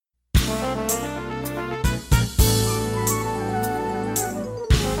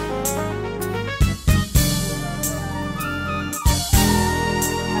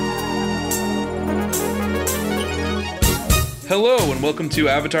Hello, and welcome to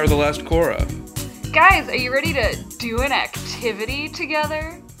Avatar: The Last Korra. Guys, are you ready to do an activity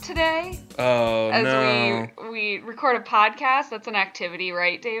together today? Oh, As no. we record a podcast, that's an activity,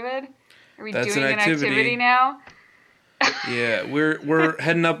 right, David? Are we That's doing an an activity. activity now? Yeah, we're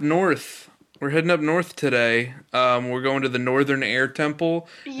heading up north. We're heading up north today. We're going to the Northern Air Temple,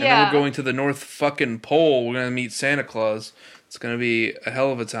 and then Yeah. we're going to the North fucking Pole. We're gonna meet Santa Claus. It's gonna be a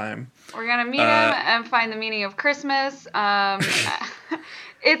hell of a time. We're gonna meet him and find the meaning of Christmas. And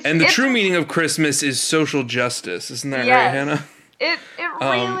the true meaning of Christmas is social justice, isn't that right, Hannah? It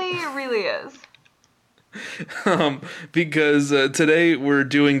really is. Because today we're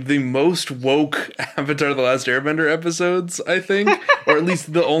doing the most woke Avatar: The Last Airbender episodes, I think, or at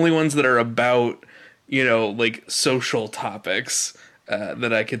least the only ones that are about, like social topics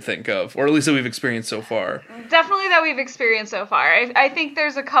that I could think of, or at least that we've experienced so far. Definitely that we've experienced so far. I think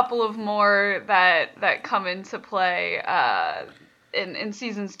there's a couple of more that come into play in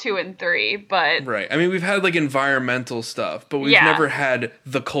seasons 2 and 3, but Right. I mean, we've had like environmental stuff, but we've never had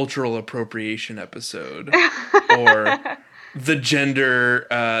the cultural appropriation episode or the gender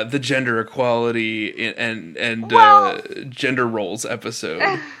equality and gender roles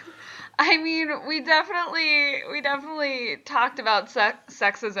episode. I mean, we definitely talked about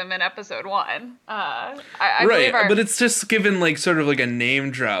sexism in episode 1. I Right, believe but it's just given like sort of like a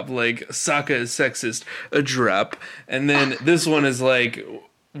name drop, like Sokka is sexist, a drop, and then this one is like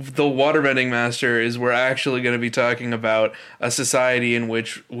the waterbending master is we're actually going to be talking about a society in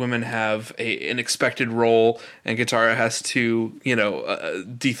which women have an expected role, and Katara has to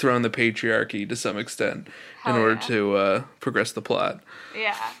dethrone the patriarchy to some extent in order to progress the plot.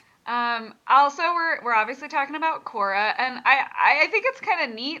 Yeah. Also, we're obviously talking about Korra, and I think it's kind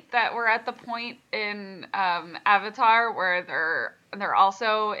of neat that we're at the point in Avatar where they're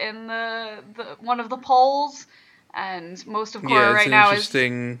also in the one of the poles, and most of Korra right now is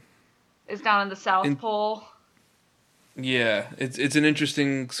down in the South Pole. Yeah, it's an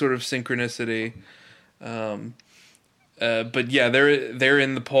interesting sort of synchronicity. But yeah, they're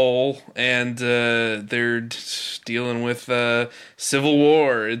in the pole, and they're dealing with civil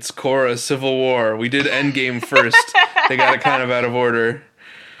war. It's Korra's civil war. We did Endgame first. They got it kind of out of order.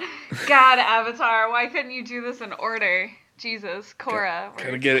 God, Avatar, why couldn't you do this in order? Jesus, Korra,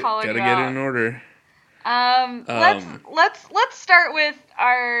 gotta get it in order. Let's start with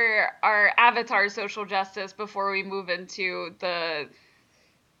our Avatar social justice before we move into the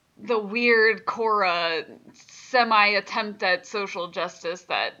weird Korra semi-attempt at social justice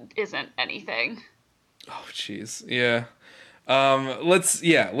that isn't anything. Oh, jeez. Yeah.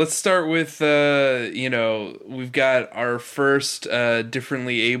 Let's start with, we've got our first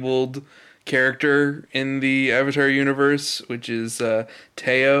differently abled character in the Avatar universe, which is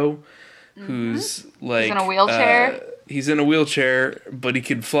Teo, who's like... He's in a wheelchair. He's in a wheelchair, but he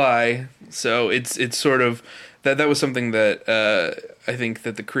can fly, so it's sort of... That was something that I think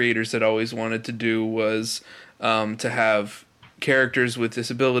that the creators had always wanted to do was to have characters with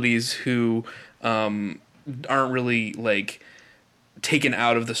disabilities who aren't really like taken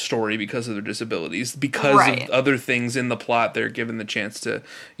out of the story because of their disabilities, because of other things in the plot. They're given the chance to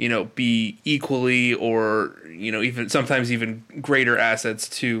be equally or even sometimes even greater assets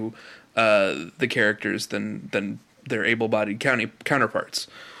to the characters than their able-bodied counterparts.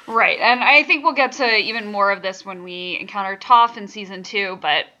 Right, and I think we'll get to even more of this when we encounter Toph in season 2,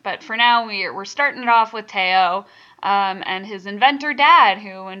 but for now we're starting it off with Teo and his inventor dad,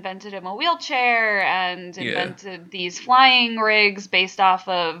 who invented him a wheelchair and invented these flying rigs based off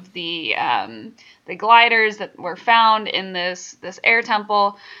of the gliders that were found in this air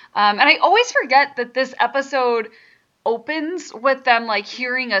temple. And I always forget that this episode opens with them like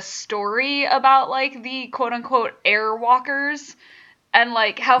hearing a story about like the quote unquote air walkers. And,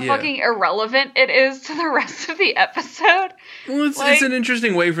 like, how fucking irrelevant it is to the rest of the episode. Well, it's an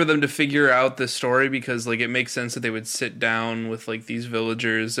interesting way for them to figure out the story because, like, it makes sense that they would sit down with, like, these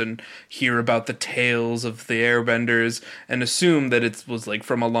villagers and hear about the tales of the airbenders and assume that it was, like,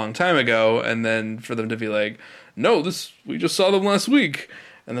 from a long time ago, and then for them to be like, no, we just saw them last week.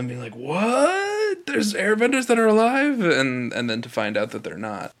 And then be like, what? There's airbenders that are alive? And then to find out that they're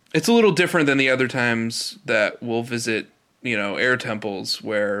not. It's a little different than the other times that we'll visit air temples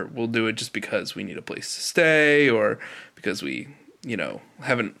where we'll do it just because we need a place to stay or because we,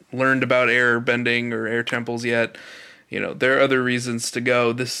 haven't learned about air bending or air temples yet. There are other reasons to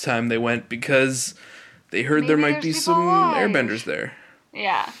go. This time they went because they heard there might be some airbenders there.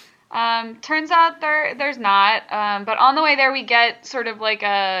 Yeah. Turns out there's not. But on the way there we get sort of like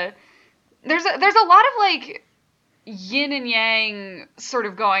there's a lot of like yin and yang sort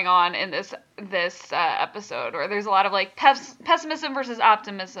of going on in this episode, where there's a lot of like pessimism versus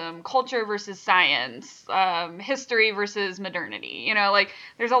optimism, culture versus science, history versus modernity. You know, like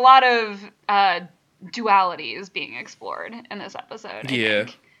there's a lot of dualities being explored in this episode.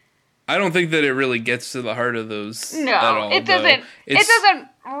 I don't think that it really gets to the heart of those no, at all. It doesn't. It doesn't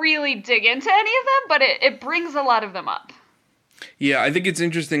really dig into any of them, but it brings a lot of them up. Yeah, I think it's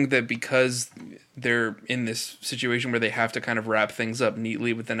interesting that because they're in this situation where they have to kind of wrap things up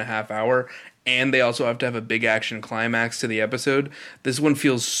neatly within a half hour, and they also have to have a big action climax to the episode, this one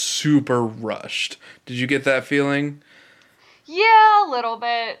feels super rushed. Did you get that feeling? Yeah, a little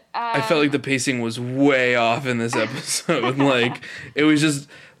bit. I felt like the pacing was way off in this episode. Like, it was just,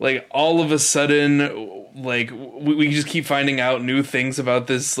 like, all of a sudden, like, we just keep finding out new things about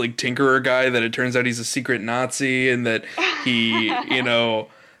this, like, tinkerer guy, that it turns out he's a secret Nazi, and that he, you know,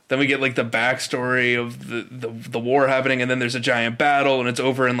 then we get, like, the backstory of the war happening, and then there's a giant battle, and it's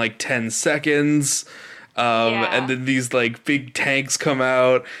over in, like, 10 seconds. And then these like big tanks come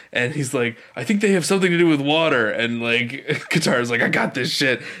out, and he's like, I think they have something to do with water, and like Qatar's like, I got this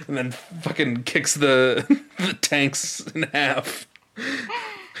shit, and then fucking kicks the tanks in half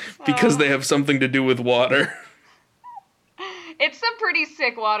because they have something to do with water. It's some pretty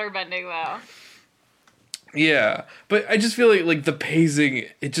sick water bending though. Yeah, but I just feel like the pacing,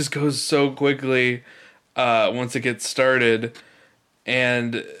 it just goes so quickly once it gets started.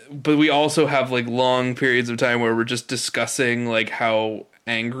 But we also have like long periods of time where we're just discussing like how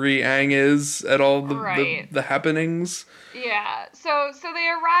angry Aang is at all the happenings. Yeah. So they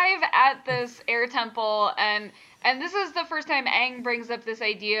arrive at this air temple, and this is the first time Aang brings up this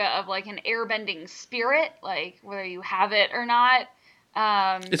idea of like an airbending spirit, like whether you have it or not.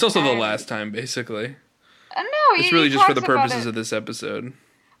 It's also the last time, basically. No, it's really just for the purposes of this episode.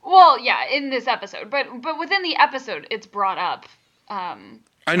 Well, yeah, in this episode, but within the episode, it's brought up.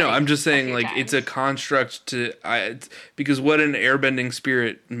 I know. I'm just saying, like, it's a construct because what an airbending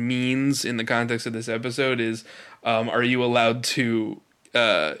spirit means in the context of this episode is, are you allowed to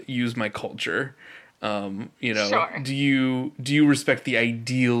use my culture? You know, sure. Do you respect the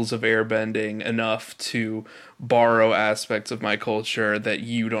ideals of airbending enough to borrow aspects of my culture that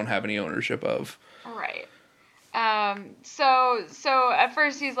you don't have any ownership of? Right. So at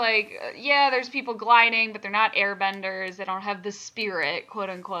first he's like, yeah, there's people gliding, but they're not airbenders. They don't have the spirit, quote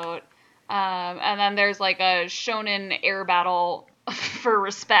unquote. And then there's like a shonen air battle for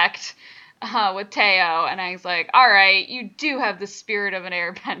respect, with Teo. And Aang's like, all right, you do have the spirit of an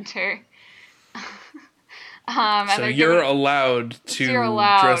airbender. So you're allowed to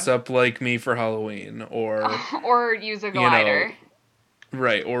dress up like me for Halloween, or use a glider. You know,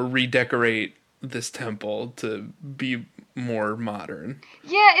 right, or redecorate this temple to be more modern.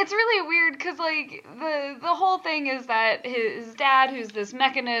 Yeah, it's really weird because like the whole thing is that his dad, who's this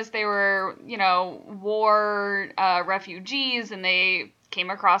mechanist, they were, you know, war refugees, and they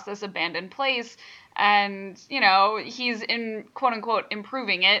came across this abandoned place, and you know, he's in quote unquote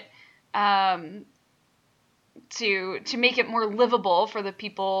improving it to make it more livable for the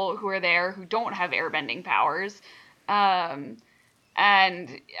people who are there who don't have airbending powers.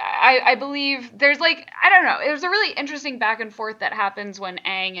 And I believe there's like, I don't know, there's a really interesting back and forth that happens when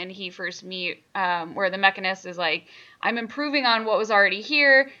Aang and he first meet, where the mechanist is like, I'm improving on what was already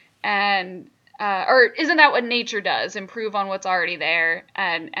here, and or isn't that what nature does, improve on what's already there?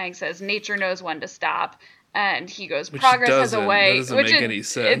 And Aang says, nature knows when to stop. And he goes, progress has a way. That doesn't make any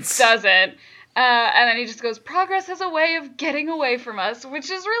sense. It doesn't. And then he just goes, progress has a way of getting away from us,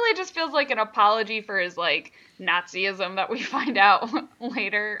 which is really just feels like an apology for his, like, Nazism that we find out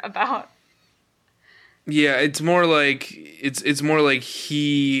later about. Yeah, it's more like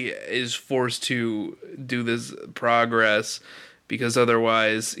he is forced to do this progress because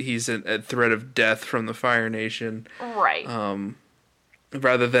otherwise he's at threat of death from the Fire Nation. Right.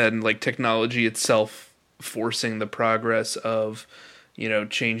 Rather than, like, technology itself forcing the progress of, you know,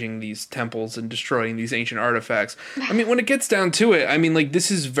 changing these temples and destroying these ancient artifacts. I mean, when it gets down to it, I mean, like, this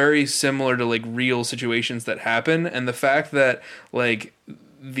is very similar to, like, real situations that happen, and the fact that, like,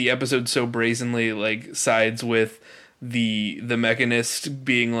 the episode so brazenly, like, sides with the mechanist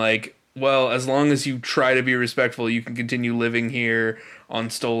being like, well, as long as you try to be respectful, you can continue living here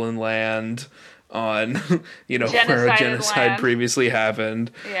on stolen land, on, you know, where a genocide previously happened.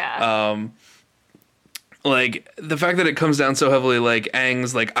 Yeah. Like, the fact that it comes down so heavily, like,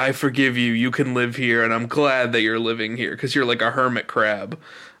 Aang's like, I forgive you, you can live here, and I'm glad that you're living here, because you're like a hermit crab.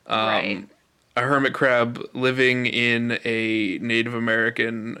 Right. A hermit crab living in a Native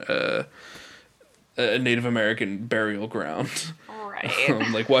American burial ground. Right.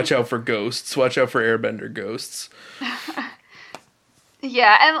 Right. Like, watch out for ghosts. Watch out for airbender ghosts.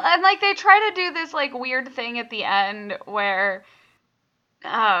 Yeah, and like they try to do this like weird thing at the end where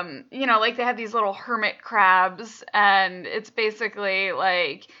like they have these little hermit crabs, and it's basically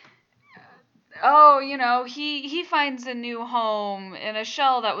like, oh, he finds a new home in a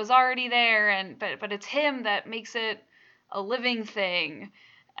shell that was already there, and but it's him that makes it a living thing.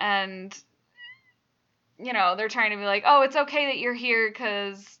 And they're trying to be like, oh, it's okay that you're here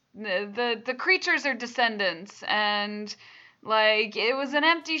because the creatures are descendants, and like it was an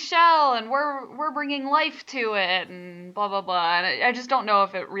empty shell, and we're bringing life to it, and blah blah blah. And I just don't know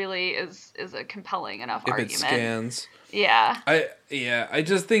if it really is a compelling enough argument. If it scans. Yeah. I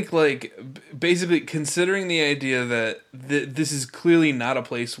just think, like, basically considering the idea that this is clearly not a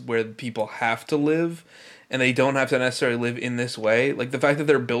place where people have to live, and they don't have to necessarily live in this way. Like, the fact that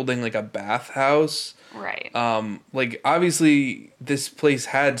they're building, like, a bathhouse. Right. Like, obviously, this place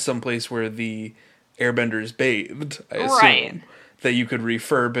had some place where the airbenders bathed, I assume. Right. That you could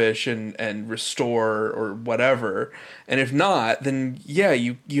refurbish and restore or whatever. And if not, then yeah,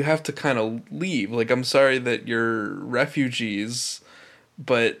 you have to kind of leave. Like, I'm sorry that you're refugees,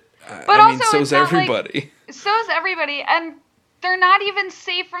 but I mean, so's everybody. So's everybody, and they're not even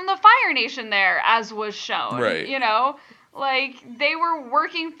safe from the Fire Nation there, as was shown. Right. Like, they were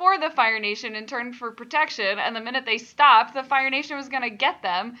working for the Fire Nation in turn for protection, and the minute they stopped, the Fire Nation was going to get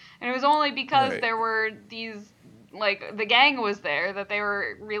them, and it was only because there were these, like, the gang was there that they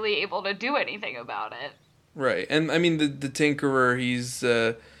were really able to do anything about it. Right. And, I mean, the Tinkerer,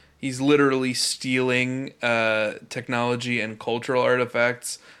 he's literally stealing technology and cultural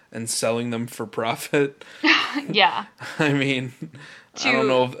artifacts and selling them for profit. Yeah. I mean, I don't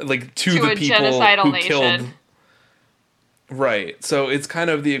know, like, to the people genocidal who nation. killed... Right. So it's kind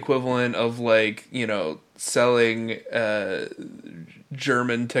of the equivalent of, like, selling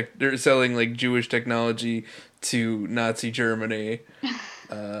selling, like, Jewish technology to Nazi Germany,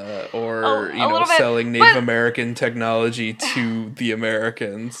 or selling Native American technology to the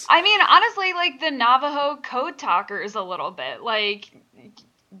Americans. I mean, honestly, like, the Navajo code talkers a little bit. Like,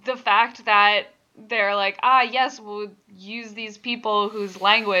 the fact that they're like, yes, we'll use these people whose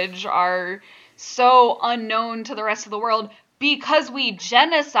language are so unknown to the rest of the world because we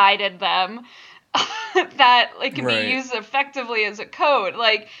genocided them, that it can be used effectively as a code.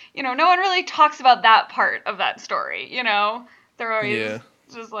 Like, no one really talks about that part of that story, They're always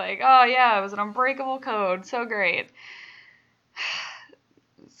just like, oh yeah, it was an unbreakable code, so great.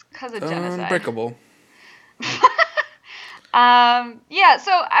 It's because of genocide. Unbreakable. Yeah,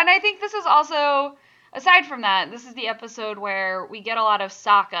 so, and I think this is also, aside from that, this is the episode where we get a lot of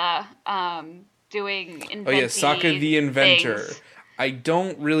Sokka, doing inventing. Oh yeah, Sokka the inventor. Things. I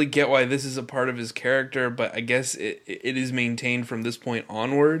don't really get why this is a part of his character, but I guess it is maintained from this point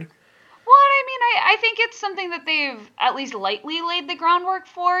onward. Well, I mean, I think it's something that they've at least lightly laid the groundwork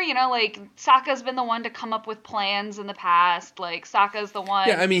for. Like, Sokka's been the one to come up with plans in the past. Like, Sokka's the one...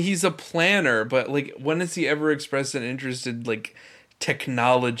 Yeah, I mean, he's a planner, but, like, when has he ever expressed an interest in, like,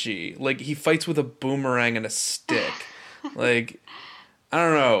 technology? Like, he fights with a boomerang and a stick. Like, I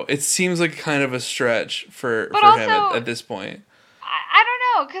don't know. It seems like kind of a stretch for him at this point. I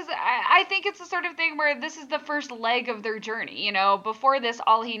don't know, because I think it's the sort of thing where this is the first leg of their journey, Before this,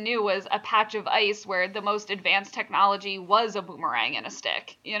 all he knew was a patch of ice where the most advanced technology was a boomerang and a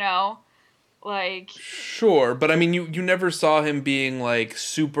stick, Like... Sure, but I mean, you never saw him being, like,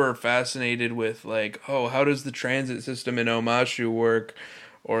 super fascinated with, like, oh, how does the transit system in Omashu work?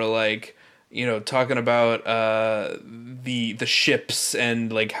 Or, like... talking about the ships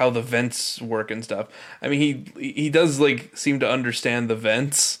and, like, how the vents work and stuff. I mean, he does, like, seem to understand the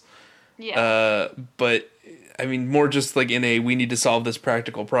vents. Yeah. But I mean, more just like in a we need to solve this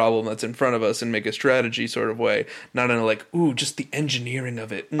practical problem that's in front of us and make a strategy sort of way, not in a like, ooh, just the engineering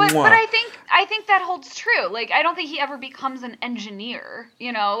of it. But I think that holds true. Like, I don't think he ever becomes an engineer,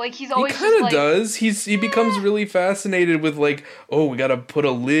 like he's always he kind of like, does. He becomes really fascinated with like, oh, we got to put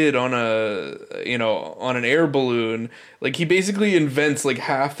a lid on on an air balloon. Like, he basically invents like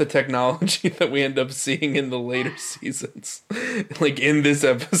half the technology that we end up seeing in the later seasons, like in this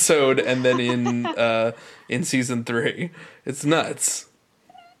episode and then in season 3. It's nuts.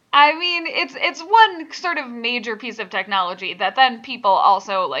 I mean, it's one sort of major piece of technology that then people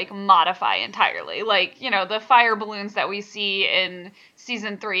also, like, modify entirely. Like, the fire balloons that we see in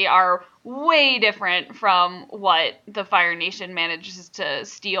season 3 are way different from what the Fire Nation manages to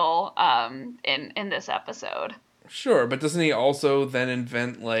steal in this episode. Sure, but doesn't he also then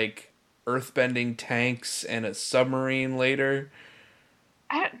invent, like, earthbending tanks and a submarine later?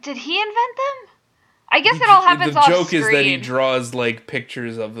 Did he invent them? I guess it all happens off The joke is that he screen. draws like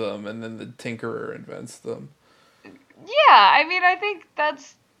pictures of them, and then the Tinkerer invents them. Yeah, I mean, I think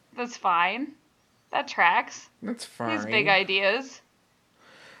that's fine. That tracks. That's fine. His big ideas.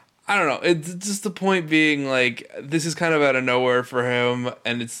 I don't know. It's just the point being, like, this is kind of out of nowhere for him,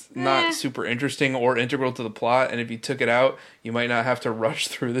 and it's not super interesting or integral to the plot, and if you took it out, you might not have to rush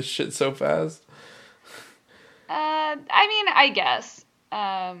through this shit so fast. I mean, I guess.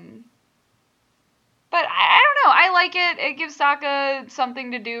 But I don't know. I like it. It gives Sokka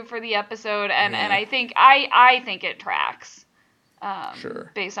something to do for the episode, and I think I think it tracks.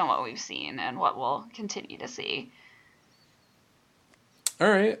 Sure. Based on what we've seen and what we'll continue to see. All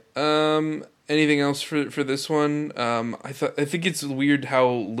right. Anything else for this one? I think it's weird how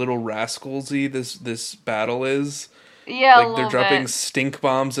little rascalsy this battle is. Yeah, like they're dropping stink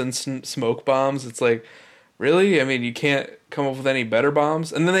bombs and smoke bombs. It's like, really? I mean, you can't come up with any better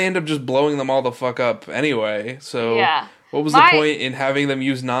bombs, and then they end up just blowing them all the fuck up anyway. So, yeah. What was the point in having them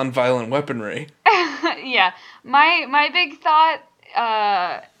use non-violent weaponry? Yeah, my big thought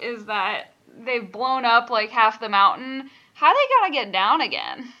is that they've blown up like half the mountain. How are they gonna get down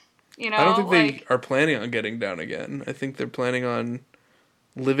again? You know, I don't think they are planning on getting down again. I think they're planning on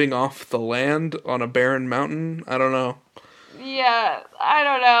living off the land on a barren mountain. I don't know. Yeah, I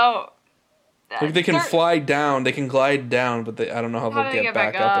don't know. Like they can fly down, they can glide down, but I don't know how they'll get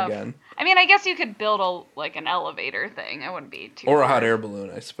back up again. I mean, I guess you could build an elevator thing. It wouldn't be too. Or a hot air balloon,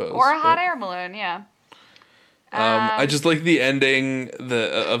 I suppose. Or a hot air balloon, yeah. I just like the ending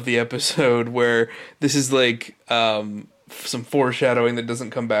of the episode where this is like some foreshadowing that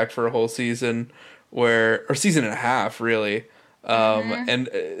doesn't come back for a whole season, or season and a half really,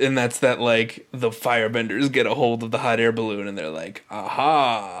 and that's that like the firebenders get a hold of the hot air balloon and they're like,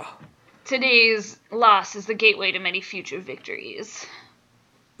 aha! Today's loss is the gateway to many future victories.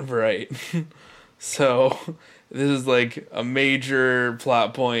 Right. So this is like a major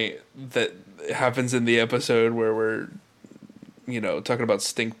plot point that happens in the episode where we're, talking about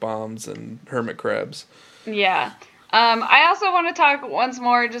stink bombs and hermit crabs. Yeah. I also want to talk once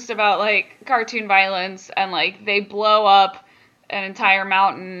more just about, like, cartoon violence, and, like, they blow up an entire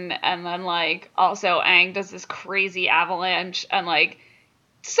mountain, and then, like, also Aang does this crazy avalanche, and, like,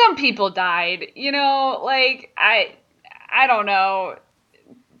 some people died, like, I don't know.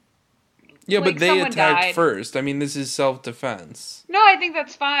 Yeah, like, but they attacked first. I mean, this is self-defense. No, I think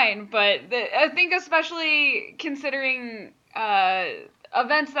that's fine, but I think especially considering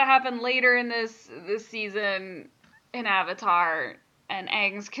events that happen later in this season in Avatar and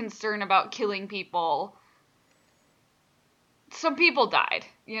Aang's concern about killing people, some people died,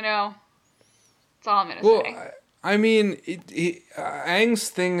 That's all I'm going to say. I mean, Aang's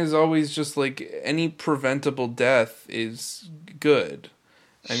thing is always just like any preventable death is good.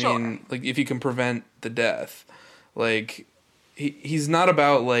 I mean, like, if you can prevent the death. Like, he's not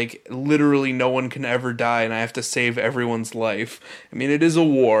about, like, literally no one can ever die and I have to save everyone's life. I mean, it is a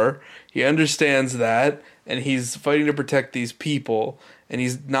war. He understands that, and he's fighting to protect these people, and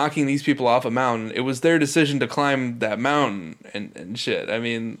he's knocking these people off a mountain. It was their decision to climb that mountain and shit. I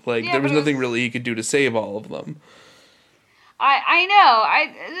mean, like, there was nothing really he could do to save all of them. I know.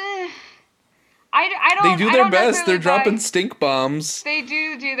 I don't. They do their best. They're dropping stink bombs. They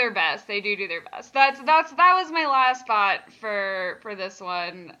do their best. That was my last thought for this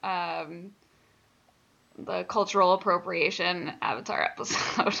one. The cultural appropriation Avatar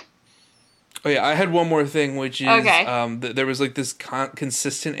episode. Oh yeah, I had one more thing, which is there was like this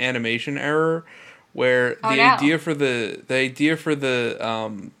consistent animation error where the idea for the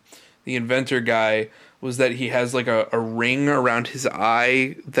inventor guy was that he has like a ring around his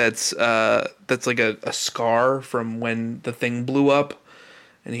eye that's like a scar from when the thing blew up,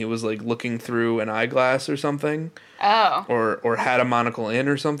 and he was like looking through an eyeglass or something. Oh. Or had a monocle in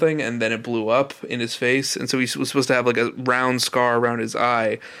or something, and then it blew up in his face, and so he was supposed to have like a round scar around his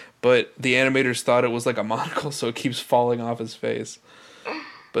eye, but the animators thought it was like a monocle, so it keeps falling off his face.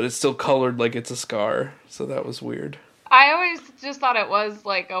 But it's still colored like it's a scar, so that was weird. I always just thought it was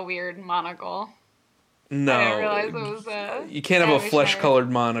like a weird monocle. No, I didn't realize it was you can't have a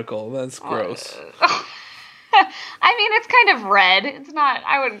flesh-colored monocle. That's gross. I mean, it's kind of red. It's not.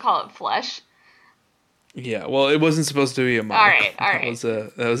 I wouldn't call it flesh. Yeah, well, it wasn't supposed to be a monocle. All right.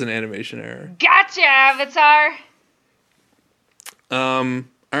 That was an animation error. Gotcha, Avatar. All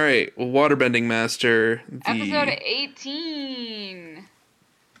right. Well, Waterbending Master. Episode 18.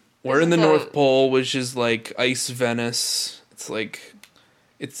 We're in the North Pole, which is like ice Venice. It's like.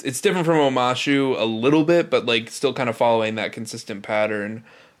 It's different from Omashu a little bit, but like still kind of following that consistent pattern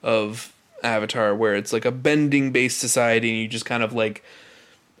of Avatar, where it's like a bending-based society, and you just kind of like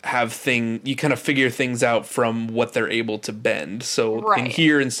you kind of figure things out from what they're able to bend. So in Right.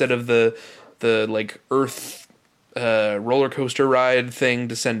 here, instead of the like Earth roller coaster ride thing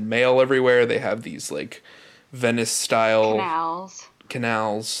to send mail everywhere, they have these like Venice style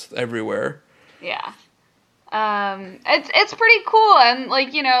canals everywhere. Yeah. It's pretty cool, and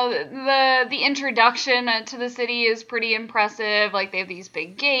like, you know, the introduction to the city is pretty impressive. Like, they have these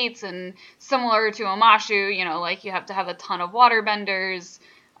big gates, and similar to Omashu, you know, like, you have to have a ton of waterbenders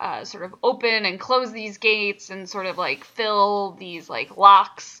sort of open and close these gates and sort of like fill these like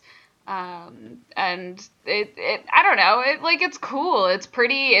locks. And it I don't know, it's cool. It's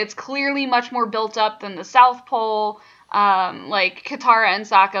pretty. It's clearly much more built up than the South Pole. Like, Katara and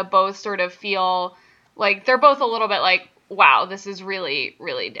Sokka both sort of feel like they're both a little bit like, wow, this is really,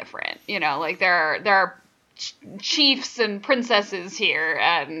 really different. You know, like, there are chiefs and princesses here,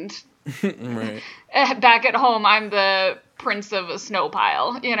 and Right. back at home, I'm the prince of a snow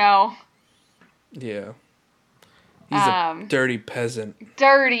pile, you know? Yeah. He's a dirty peasant.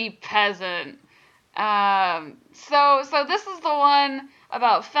 Dirty peasant. So this is the one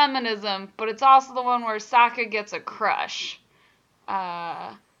about feminism, but it's also the one where Sokka gets a crush.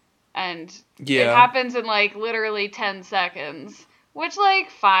 And it happens in, like, literally 10 seconds. Which, like,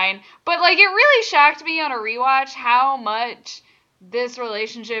 fine. But, like, it really shocked me on a rewatch how much this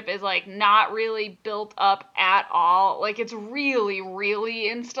relationship is, like, not really built up at all. Like, it's really, really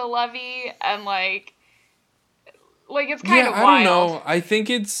insta-lovey, and, like, it's kind of wild. I don't know. I think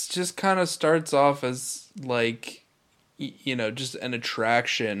it's just kind of starts off as, like, you know, just an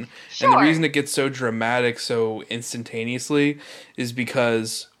attraction. Sure. And the reason it gets so dramatic so instantaneously is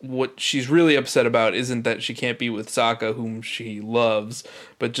because what she's really upset about isn't that she can't be with Sokka, whom she loves,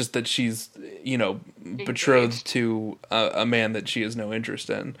 but just that she's, you know, betrothed to a man that she has no interest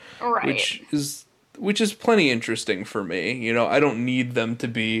in. Right. Which is plenty interesting for me. You know, I don't need them to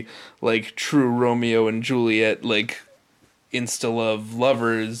be, like, true Romeo and Juliet, like, insta-love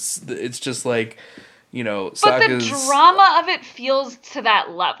lovers. It's just, like, you know, But Sokka's... the drama of it feels to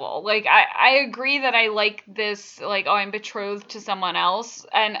that level. Like, I agree that I like this, like, oh, I'm betrothed to someone else.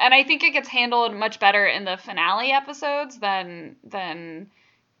 And I think it gets handled much better in the finale episodes than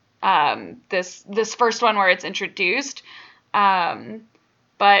this first one where it's introduced.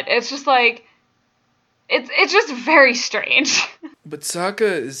 But it's just, like, it's just very strange. But Sokka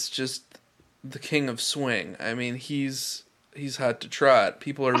is just the king of swing. I mean, he's hot to trot.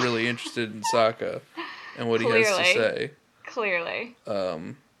 People are really interested in Sokka and what he has to say. Clearly.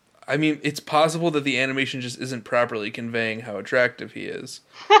 I mean, it's possible that the animation just isn't properly conveying how attractive he is.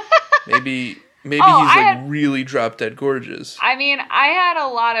 Maybe he's really drop dead gorgeous. I mean, I had a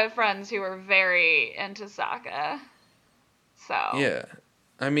lot of friends who were very into Sokka. So. Yeah.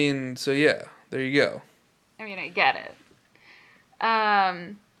 I mean, so yeah, there you go. I mean, I get it.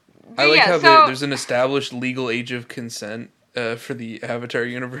 I like how there's an established legal age of consent for the Avatar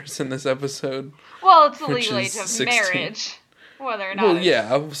universe in this episode. Well, it's the legal age of 16. Marriage, whether or not. Well,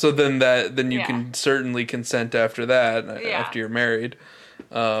 yeah. So then you can certainly consent after that, after you're married.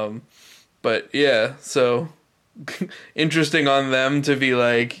 But yeah, so interesting on them to be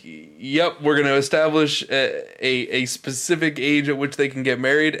like, yep, we're going to establish a specific age at which they can get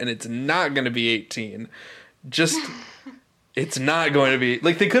married, and it's not going to be 18. It's not going to be...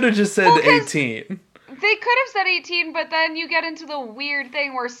 Like, they could have just said 18. They could have said 18, but then you get into the weird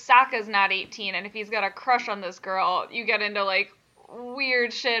thing where Sokka's not 18, and if he's got a crush on this girl, you get into, like,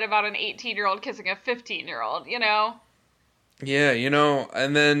 weird shit about an 18-year-old kissing a 15-year-old, you know? Yeah, you know,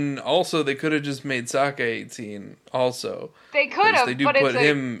 and then also they could have just made Sokka 18 also. They could have, they do put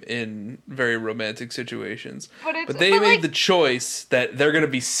him in very romantic situations. But they made like, the choice that they're going to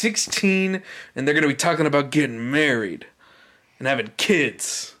be 16 and they're going to be talking about getting married and having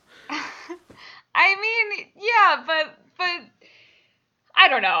kids. I mean, yeah, but I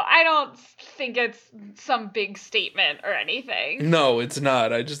don't know. I don't think it's some big statement or anything. No, it's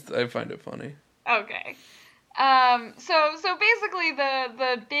not. I find it funny. Okay. So basically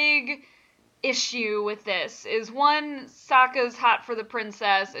the big issue with this is, one, Sokka's hot for the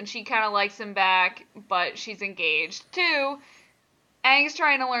princess and she kind of likes him back, but she's engaged. Two, Aang's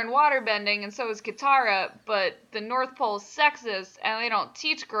trying to learn waterbending and so is Katara, but the North Pole's sexist and they don't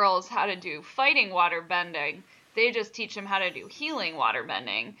teach girls how to do fighting waterbending. They just teach them how to do healing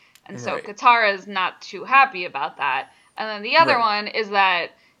waterbending. And so Katara's not too happy about that. And then the other one is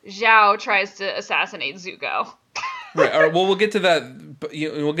that Zhao tries to assassinate Zuko. Right. All right. Well, we'll get to that.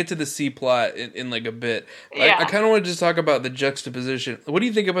 We'll get to the C plot in like a bit. Yeah. I kind of want to just talk about the juxtaposition. What do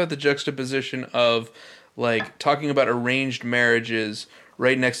you think about the juxtaposition of, like, talking about arranged marriages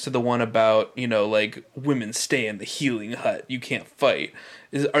right next to the one about, like, women stay in the healing hut, you can't fight.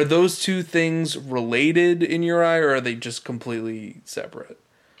 Are those two things related in your eye, or are they just completely separate?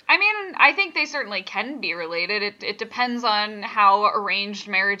 I mean, I think they certainly can be related. It depends on how arranged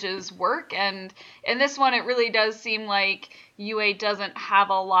marriages work, and in this one, it really does seem like Yue doesn't have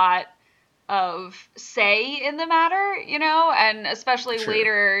a lot of say in the matter, and especially Sure.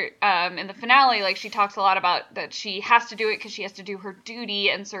 later in the finale, like, she talks a lot about that she has to do it because she has to do her duty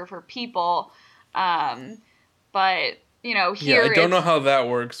and serve her people. But here I don't know how that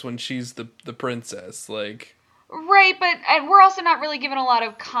works when she's the princess, like. right, and we're also not really given a lot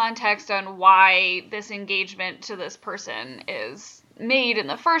of context on why this engagement to this person is made in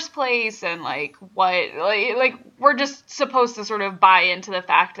the first place, and like what, like we're just supposed to sort of buy into the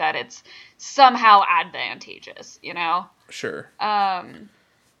fact that it's somehow advantageous, Sure.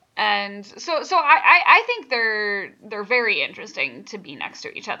 And so I think they're very interesting to be next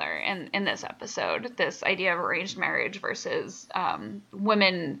to each other in this episode. This idea of arranged marriage versus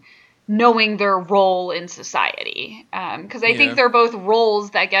women knowing their role in society, because I think they're both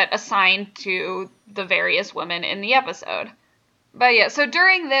roles that get assigned to the various women in the episode. But yeah, so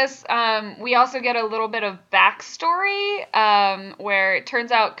during this, we also get a little bit of backstory, where it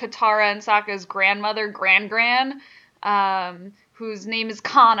turns out Katara and Sokka's grandmother, Gran, whose name is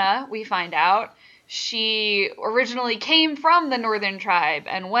Kana, we find out, she originally came from the northern tribe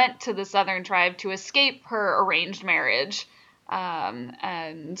and went to the southern tribe to escape her arranged marriage.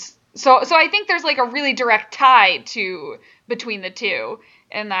 And so I think there's like a really direct tie between the two,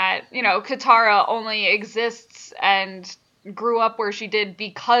 in that, Katara only exists and grew up where she did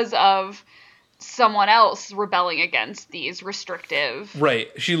because of someone else rebelling against these restrictive. Right.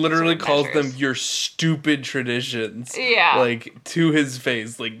 She literally calls measures. them your stupid traditions. Yeah. Like, to his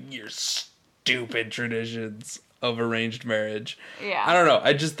face, like, your stupid traditions of arranged marriage. Yeah. I don't know.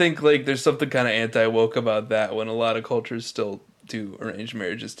 I just think, like, there's something kind of anti-woke about that when a lot of cultures still do arranged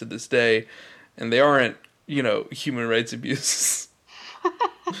marriages to this day. And they aren't, human rights abuses.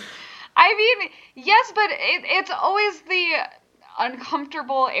 I mean, yes, but it's always the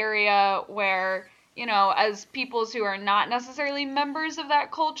uncomfortable area where, as peoples who are not necessarily members of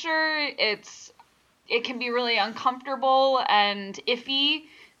that culture, it can be really uncomfortable and iffy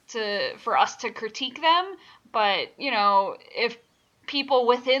for us to critique them. But, if people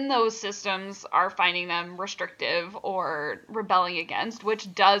within those systems are finding them restrictive or rebelling against,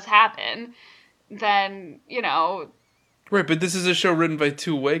 which does happen, then, Right, but this is a show written by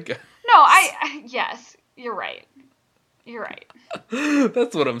two white guys. No, yes, you're right. You're right.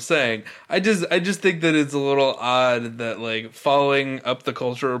 That's what I'm saying. I just think that it's a little odd that, like, following up the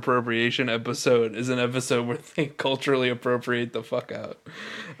cultural appropriation episode is an episode where they culturally appropriate the fuck out.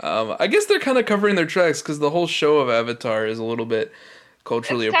 I guess they're kind of covering their tracks because the whole show of Avatar is a little bit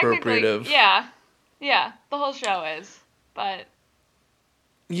culturally appropriative. Yeah, the whole show is, but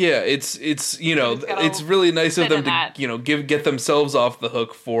yeah, it's it's really nice of them to get themselves off the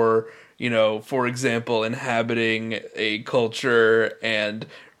hook for, for example, inhabiting a culture and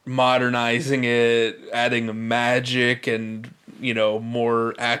modernizing it, adding magic and,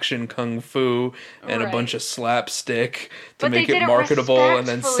 more action kung fu and a bunch of slapstick to make it marketable and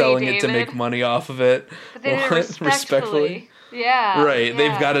then selling it to make money off of it. But they did it respectfully. Yeah. Right.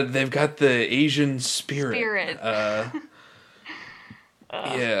 Yeah. They've got the Asian spirit.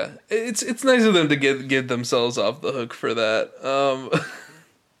 Yeah, it's nice of them to get themselves off the hook for that.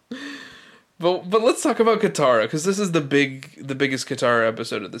 But let's talk about Katara, because this is the biggest Katara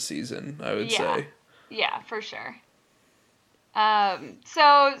episode of the season, I would say. Yeah, for sure.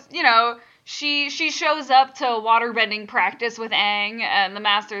 So she shows up to waterbending practice with Aang, and the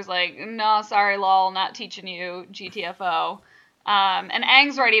master's like, "No, sorry, lol, not teaching you GTFO." And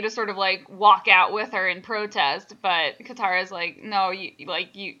Aang's ready to sort of like walk out with her in protest, but Katara's like, "No,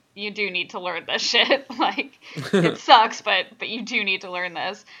 you do need to learn this shit. Like, it sucks, but you do need to learn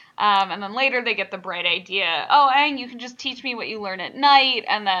this." And then later they get the bright idea, "Oh, Aang, you can just teach me what you learn at night."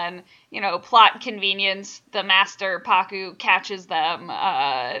 And then, plot convenience, the master Pakku catches them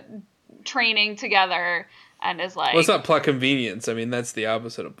training together and is like, "Well, it's not plot convenience. I mean, that's the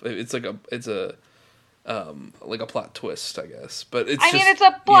opposite of it's like a plot twist, I guess. But it's it's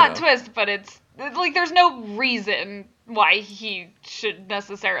a plot twist, but it's like there's no reason why he should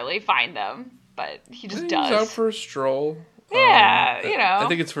necessarily find them, but he just does. He's out for a stroll. Yeah, I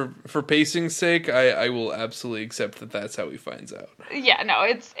think it's for pacing's sake. I will absolutely accept that that's how he finds out. Yeah, no,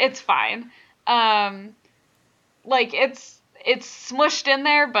 it's fine. Like it's smushed in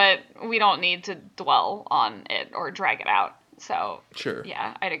there, but we don't need to dwell on it or drag it out. So sure,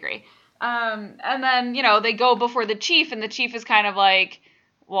 yeah, I'd agree. And then, they go before the chief, and the chief is kind of like,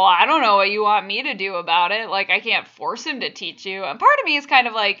 well, I don't know what you want me to do about it. Like, I can't force him to teach you. And part of me is kind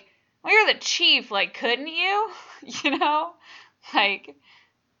of like, well, you're the chief. Like, couldn't you? You know? Like,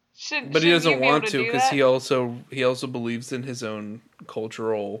 But he doesn't want to because that? he also believes in his own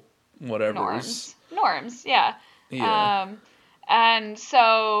cultural whatevers. Norms, yeah. Yeah. And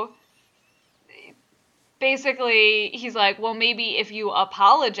so basically he's like, well, maybe if you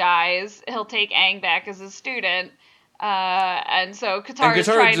apologize, he'll take Aang back as a student. And so Katara's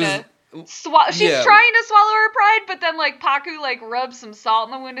trying to she's trying to swallow her pride, but then like Pakku like rubs some salt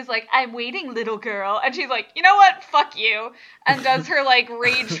in the wound, is like, I'm waiting, little girl, and she's like, you know what, fuck you, and does her like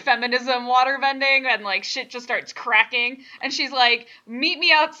rage feminism water bending, and like shit just starts cracking, and she's like, meet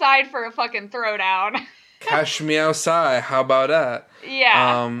me outside for a fucking throwdown. Cash me outside, how about that?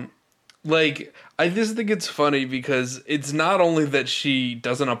 Yeah. Like, I just think it's funny because it's not only that she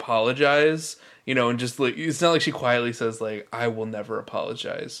doesn't apologize, you know, and just like, it's not like she quietly says like, I will never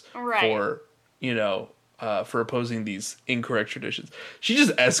apologize for, you know, for opposing these incorrect traditions. She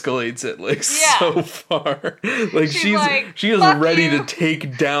just escalates it like so far. Like she is ready to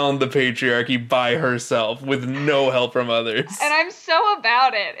take down the patriarchy by herself with no help from others. And I'm so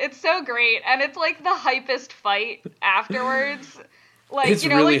about it. It's so great, and it's like the hypest fight afterwards. Like, it's, you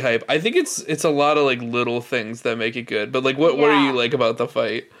know, really like, hype. I think it's a lot of like little things that make it good. But like, what do you like about the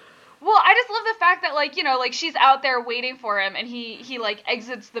fight? Well, I just love the fact that, like, you know, like, she's out there waiting for him, and he like,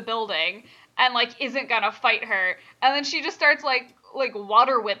 exits the building, and, like, isn't gonna fight her, and then she just starts, like,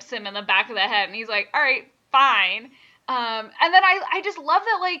 water whips him in the back of the head, and he's like, alright, fine, and then I just love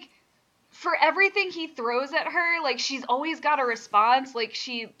that, like, for everything he throws at her, like, she's always got a response, like,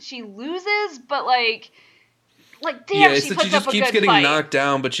 she loses, but, like, damn, she puts up a good fight. She just keeps getting knocked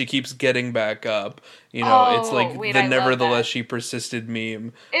down, but she keeps getting back up. You know, it's like the nevertheless she persisted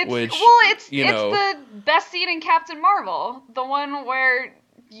meme. It's the best scene in Captain Marvel. The one where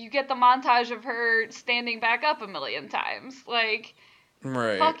you get the montage of her standing back up a million times. Like,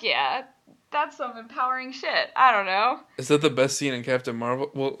 fuck yeah. That's some empowering shit. I don't know. Is that the best scene in Captain Marvel?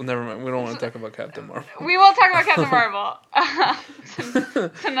 Well, never mind. We don't want to talk about Captain Marvel. We will talk about Captain Marvel.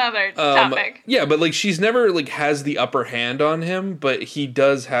 It's another topic. Yeah, but like she's never like has the upper hand on him, but he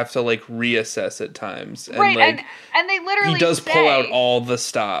does have to like reassess at times. And, right, like, and they literally he does pull out all the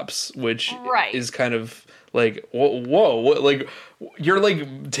stops, which is kind of like whoa, what, like you're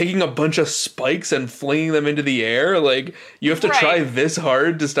like taking a bunch of spikes and flinging them into the air. Like you have to try this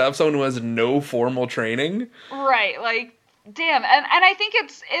hard to stop someone who has no formal training. Right, like damn, and I think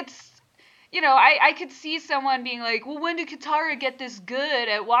it's you know, I could see someone being like, well, when did Katara get this good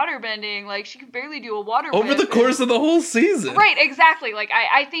at waterbending? Like, she could barely do a water over the course of the whole season. Right, exactly. Like,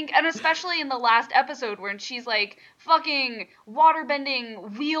 I think, and especially in the last episode where she's, like, fucking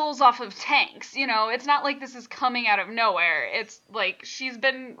waterbending wheels off of tanks, you know? It's not like this is coming out of nowhere. It's, like, she's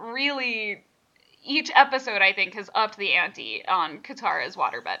been really... Each episode, I think, has upped the ante on Katara's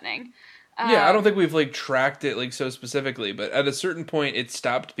waterbending. Yeah, I don't think we've, like, tracked it, like, so specifically, but at a certain point, it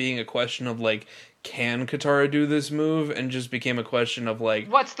stopped being a question of, like, can Katara do this move, and just became a question of, like,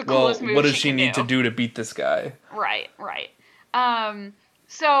 what's the coolest move what does she need to do to beat this guy? Right.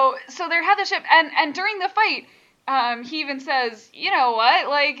 So they have the ship, and during the fight, he even says, you know what,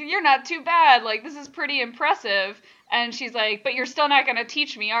 like, you're not too bad, like, this is pretty impressive, and she's like, but you're still not gonna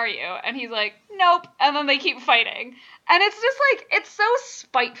teach me, are you? And he's like, nope, and then they keep fighting. And it's just, like, it's so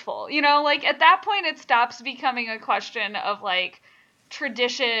spiteful, you know? Like, at that point, it stops becoming a question of, like,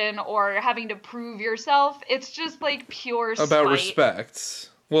 tradition or having to prove yourself. It's just, like, pure spite. About respect.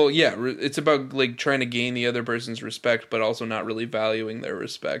 Well, yeah, it's about, like, trying to gain the other person's respect, but also not really valuing their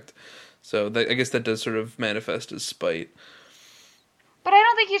respect. So I guess that does sort of manifest as spite. But I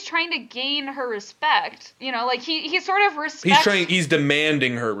don't think he's trying to gain her respect. You know, like, he sort of respects... He's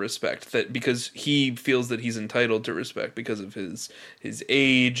demanding her respect, that because he feels that he's entitled to respect because of his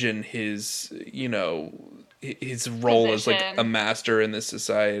age and his, you know, his role as, like, a master in this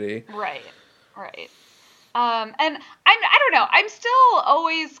society. Right. And I don't know, I'm still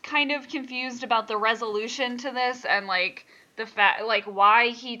always kind of confused about the resolution to this, and, like... the fact, like, why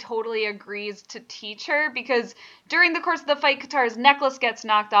he totally agrees to teach her, because during the course of the fight, Katara's necklace gets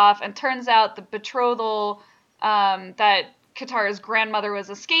knocked off, and turns out the betrothal that Katara's grandmother was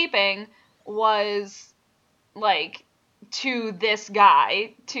escaping was, like, to this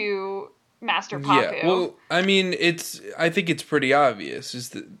guy, to Master Pakku. Yeah, well, I mean, I think it's pretty obvious, is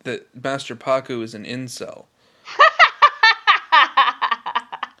that Master Pakku is an incel.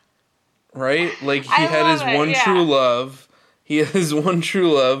 Right? Like, he had his one true love... He has one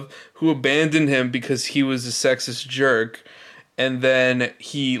true love who abandoned him because he was a sexist jerk, and then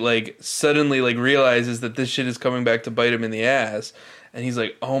he, like, suddenly, like, realizes that this shit is coming back to bite him in the ass, and he's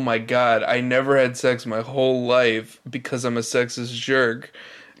like, "Oh my god, I never had sex my whole life because I'm a sexist jerk."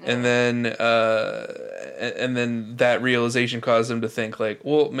 And then that realization caused him to think like,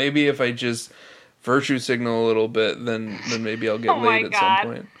 well, maybe if I just virtue signal a little bit, then maybe I'll get Oh my laid at some God.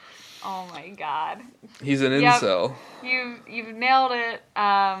 point. Oh my god. He's an Yep. incel. You've nailed it.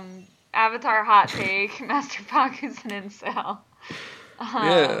 Avatar hot take. Master Paku's an incel.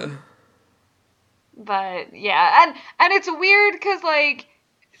 Yeah. But yeah, and it's weird because like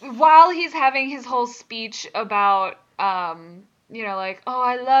while he's having his whole speech about like, oh,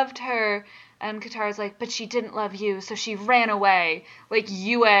 I loved her, and Katara's like, but she didn't love you, so she ran away. Like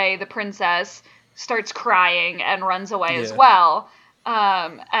Yue, the princess, starts crying and runs away as Yeah. well.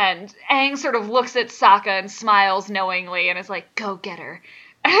 And Aang sort of looks at Sokka and smiles knowingly and is like, go get her.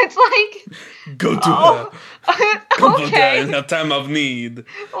 And it's like, Go to oh, her. okay. In a time of need.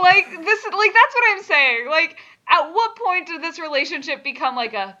 Like this, like that's what I'm saying. Like, at what point did this relationship become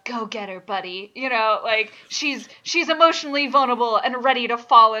like a go get her, buddy? You know, like she's emotionally vulnerable and ready to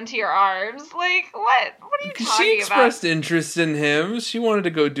fall into your arms. Like, what are you talking about? She expressed interest in him. She wanted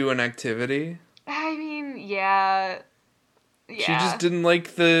to go do an activity. I mean, yeah. She just didn't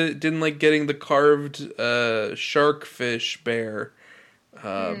like getting the carved sharkfish bear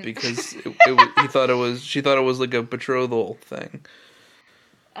because she thought it was like a betrothal thing.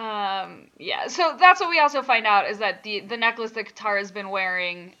 Yeah, so that's what we also find out is that the necklace that Katara's been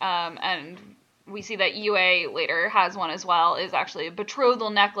wearing, and we see that Yue later has one as well, is actually a betrothal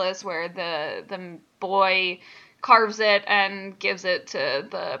necklace where the boy carves it and gives it to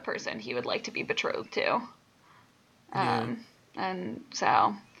the person he would like to be betrothed to. And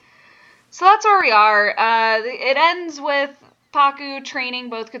so that's where we are. It ends with Paku training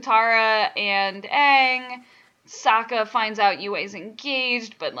both Katara and Aang. Sokka finds out Yue's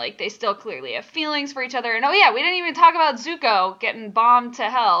engaged, but like they still clearly have feelings for each other. And oh yeah, we didn't even talk about Zuko getting bombed to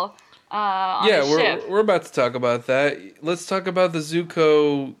hell on his ship. We're about to talk about that. Let's talk about the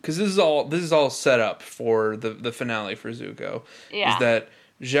Zuko, because this is all set up for the finale for Zuko. Yeah. Is that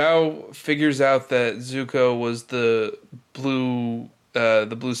Zhao figures out that Zuko was the blue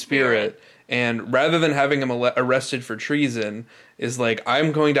spirit. And rather than having him arrested for treason, is like,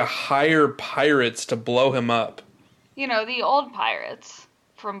 I'm going to hire pirates to blow him up. You know, the old pirates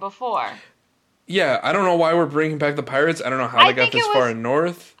from before. Yeah, I don't know why we're bringing back the pirates. I don't know how they got this far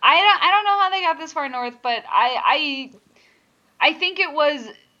north. I don't know how they got this far north, but I think it was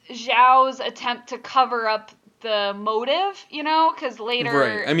Zhao's attempt to cover up the motive, you know, because later...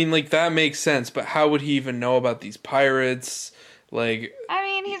 Right, I mean, like, that makes sense, but how would he even know about these pirates? Like, I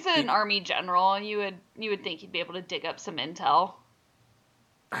mean, he's an army general. You would think he'd be able to dig up some intel.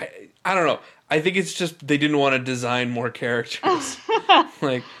 I don't know. I think it's just they didn't want to design more characters.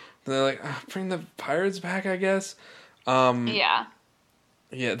 Like, they're like, bring the pirates back, I guess. Yeah.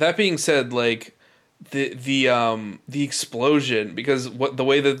 That being said, like the explosion, because the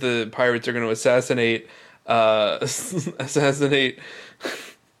way that the pirates are going to assassinate a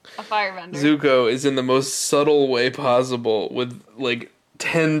firebender Zuko is in the most subtle way possible, with like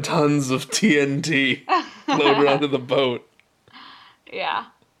 10 tons of TNT loaded onto the boat. Yeah.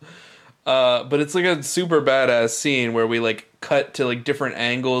 But it's like a super badass scene where we like cut to like different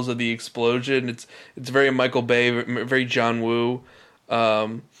angles of the explosion. It's very Michael Bay, very John Woo.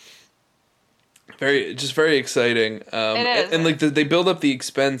 Very exciting. It is. And like they build up the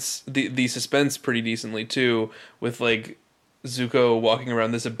suspense pretty decently too, with like Zuko walking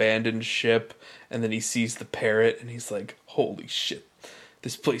around this abandoned ship, and then he sees the parrot, and he's like, "Holy shit,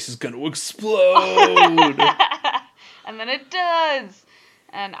 this place is gonna explode!" And then it does.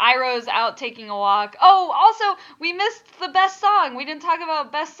 And Iroh's out taking a walk. Oh, also, we missed the best song. We didn't talk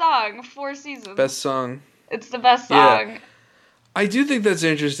about best song 4 seasons. Best song. It's the best song. Yeah. I do think that's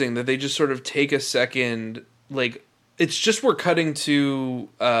interesting that they just sort of take a second, like, it's just we're cutting to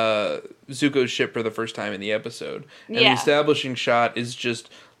Zuko's ship for the first time in the episode. And the establishing shot is just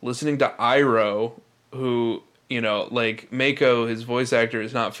listening to Iroh, who, you know, like, Mako, his voice actor,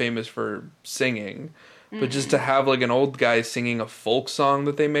 is not famous for singing. But just to have, like, an old guy singing a folk song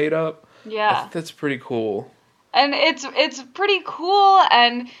that they made up, I think that's pretty cool. And it's pretty cool,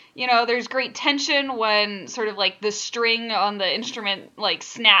 and, you know, there's great tension when sort of, like, the string on the instrument, like,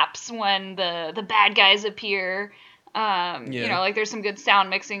 snaps when the bad guys appear. You know, like, there's some good sound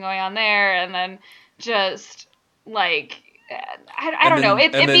mixing going on there, and then just, like... I don't know.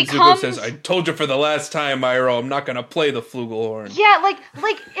 It becomes... Zuko says, "I told you for the last time, Iroh, I'm not gonna play the flugelhorn." Yeah, like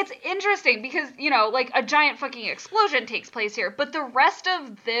it's interesting because, you know, like a giant fucking explosion takes place here, but the rest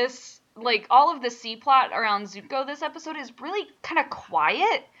of this, like all of the C plot around Zuko this episode is really kind of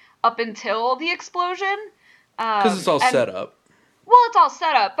quiet up until the explosion. Because it's all set up. well, it's all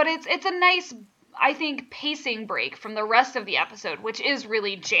set up, but it's a nice, I think, pacing break from the rest of the episode, which is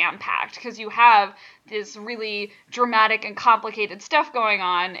really jam-packed, because you have this really dramatic and complicated stuff going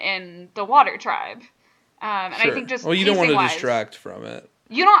on in the Water Tribe. And Sure. I think just well, you don't want to pacing-wise, distract from it.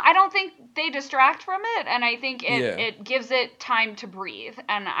 I don't think they distract from it, and I think it gives it time to breathe,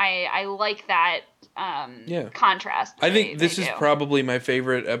 and I like that contrast. I think this is probably my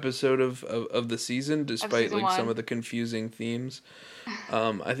favorite episode of the season, despite like some of the confusing themes.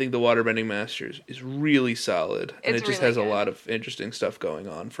 I think the Waterbending Masters is really solid, and it just has a lot of interesting stuff going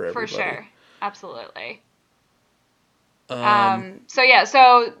on for everybody. For sure, absolutely. So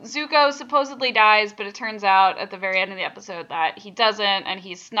Zuko supposedly dies, but it turns out at the very end of the episode that he doesn't, and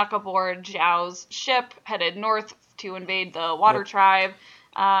he's snuck aboard Zhao's ship, headed north to invade the Water Tribe.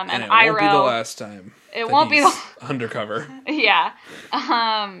 And it Iroh, won't be the last time. It won't be undercover. Yeah.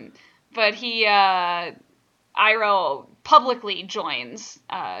 But Iroh publicly joins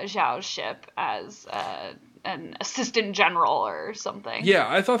Zhao's ship as an assistant general or something. Yeah,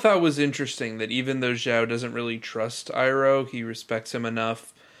 I thought that was interesting, that even though Zhao doesn't really trust Iroh, he respects him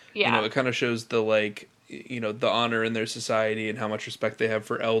enough. Yeah. It kind of shows the, like, the honor in their society and how much respect they have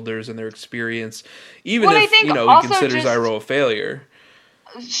for elders and their experience. Even if, he considers Iroh a failure.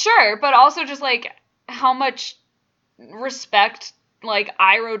 Sure, but also just, like, how much respect, like,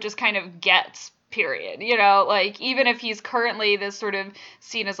 Iroh just kind of gets, period. Like, even if he's currently this sort of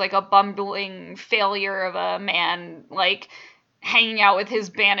seen as, like, a bumbling failure of a man, like, hanging out with his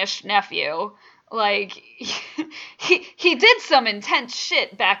banished nephew, like, he did some intense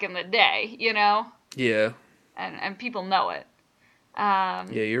shit back in the day, Yeah. And people know it. Yeah,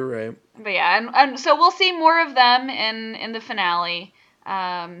 you're right. But yeah, and so we'll see more of them in the finale.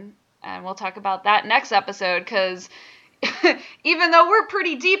 And we'll talk about that next episode, because even though we're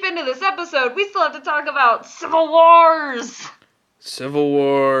pretty deep into this episode, we still have to talk about Civil Wars. Civil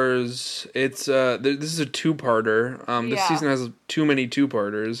Wars. It's this is a two-parter. This season has too many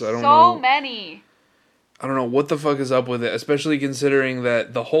two-parters. I don't know. So many. I don't know what the fuck is up with it, especially considering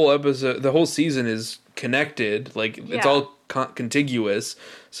that the whole season is connected. Like, it's all contiguous.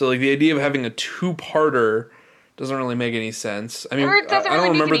 So, like, the idea of having a two-parter doesn't really make any sense. I mean, I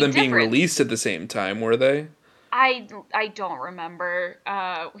don't remember them being released at the same time, were they? I don't remember.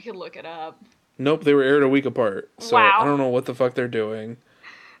 We could look it up. Nope, they were aired a week apart. So wow. I don't know what the fuck they're doing.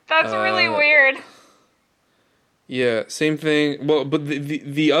 That's really weird. Yeah, same thing. Well, but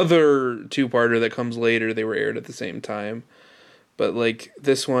the other two-parter that comes later, they were aired at the same time. But, like,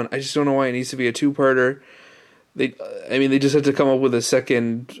 this one, I just don't know why it needs to be a two-parter. They just had to come up with a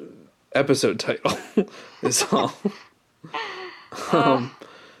second episode title. Is all. But,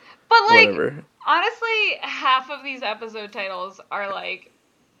 like, whatever. Honestly, half of these episode titles are, like,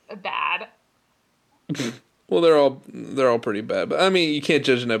 bad. Well, they're all pretty bad. But, I mean, you can't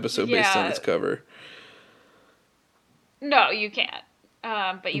judge an episode based on its cover. No, you can't.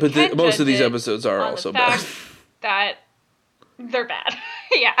 But most of these episodes are also bad. That they're bad.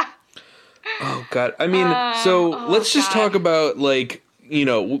 Yeah. Oh, God. I mean, let's just talk about, like,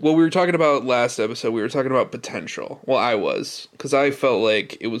 what we were talking about last episode. We were talking about potential. Well, I was. Because I felt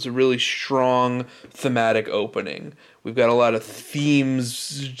like it was a really strong thematic opening. We've got a lot of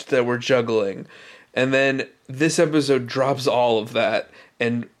themes that we're juggling. And then this episode drops all of that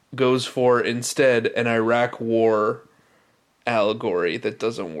and goes for, instead, an Iraq war allegory that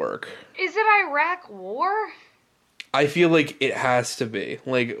doesn't work. Is it Iraq war? I feel like it has to be.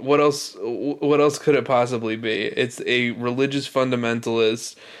 Like, what else could it possibly be? It's a religious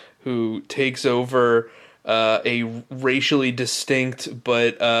fundamentalist who takes over a racially distinct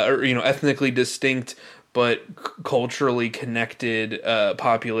but ethnically distinct but culturally connected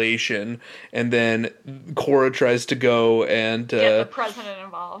population, and then Korra tries to go and get the president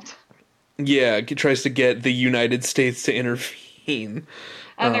involved. Yeah, tries to get the United States to intervene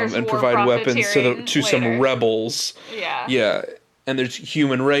and provide weapons to some rebels. Yeah. Yeah. And there's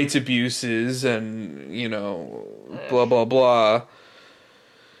human rights abuses and, blah, blah, blah.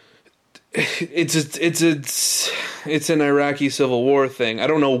 It's an Iraqi civil war thing. I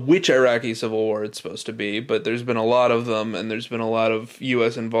don't know which Iraqi civil war it's supposed to be, but there's been a lot of them, and there's been a lot of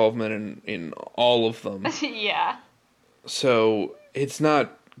U.S. involvement in all of them. Yeah. So it's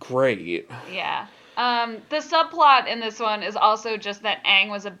not great. Yeah. The subplot in this one is also just that Aang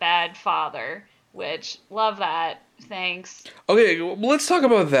was a bad father, which, love that. Thanks. Okay, well, let's talk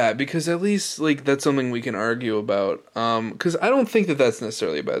about that, because at least, like, that's something we can argue about. Because I don't think that that's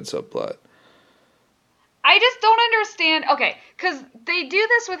necessarily a bad subplot. I just don't understand. Okay, because they do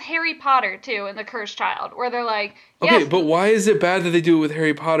this with Harry Potter too in The Cursed Child, where they're like, Okay, yes, but why is it bad that they do it with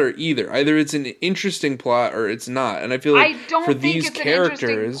Harry Potter either? Either it's an interesting plot or it's not. And I feel like I don't think it's an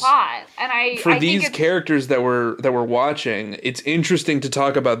interesting plot, and for I think these it's characters that we're watching, it's interesting to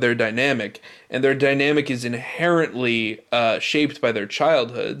talk about their dynamic, and their dynamic is inherently shaped by their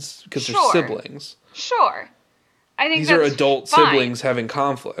childhoods because they're sure, siblings. sure. I think These are that's adult fine. siblings having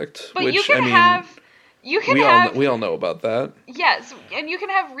conflict, But which I mean, we all know about that. yes, and you can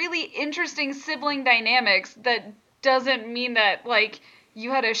have really interesting sibling dynamics that doesn't mean that like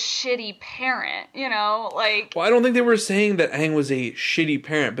you had a shitty parent, you know, like Well, I don't think they were saying that Aang was a shitty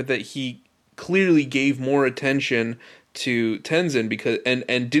parent, but that he clearly gave more attention to Tenzin because and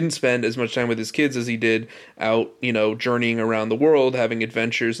didn't spend as much time with his kids as he did out, journeying around the world, having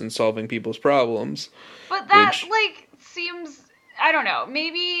adventures and solving people's problems. but that like seems I don't know,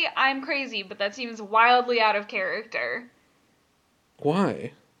 maybe I'm crazy, but that seems wildly out of character.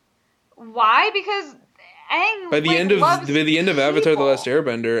 Why? Why? Because Aang By the like, end of loves Avatar: The Last people.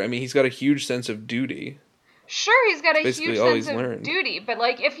 Airbender, I mean, he's got a huge sense of duty. Sure, he's got a Basically huge all sense he's of learned. duty, but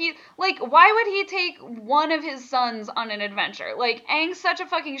like if he like why would he take one of his sons on an adventure? Like Aang's such a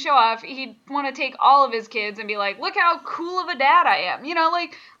fucking show off, he'd want to take all of his kids and be like, "Look how cool of a dad I am." You know,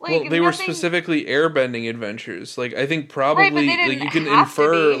 Well, they were nothing specifically airbending adventures. Like I think Right, but probably they like didn't you can have to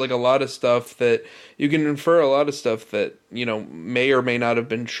infer be. like a lot of stuff that may or may not have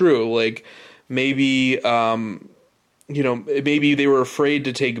been true. Like maybe maybe they were afraid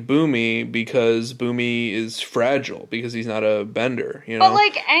to take Boomy because Boomy is fragile because he's not a bender, But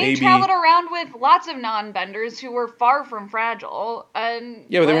like Aang Maybe traveled around with lots of non-benders who were far from fragile, and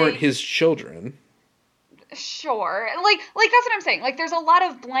yeah, but they weren't like his children. sure, like that's what I'm saying. Like there's a lot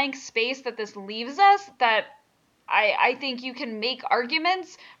of blank space that this leaves us that I think you can make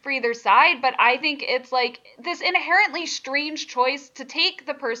arguments for either side, but I think it's like this inherently strange choice to take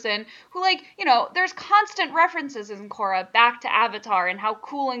the person who, like, there's constant references in Korra back to Avatar and how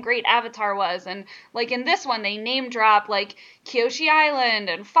cool and great Avatar was. And, like, in this one, they name drop, like, Kyoshi Island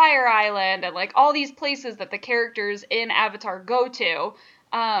and Fire Island and, like, all these places that the characters in Avatar go to.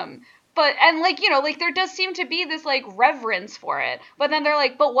 Like, there does seem to be this, like, reverence for it. But then they're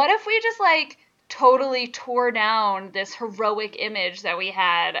like, but what if we just, like, totally tore down this heroic image that we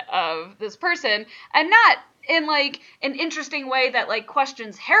had of this person, and not in like an interesting way that like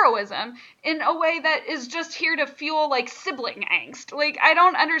questions heroism, in a way that is just here to fuel like sibling angst. Like I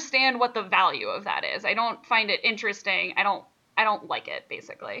don't understand what the value of that is. I don't find it interesting. I don't like it,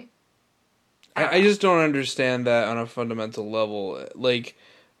 basically. I just don't understand that on a fundamental level. Like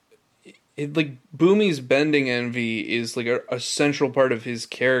Boomy's bending envy is like a central part of his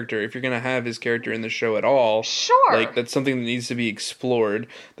character. If you're gonna have his character in the show at all, Sure. like that's something that needs to be explored.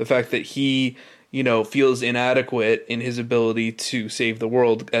 The fact that he, feels inadequate in his ability to save the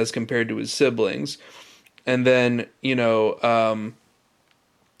world as compared to his siblings, and then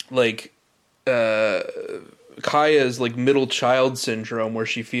like Kaya's like middle child syndrome, where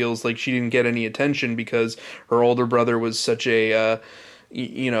she feels like she didn't get any attention because her older brother was such a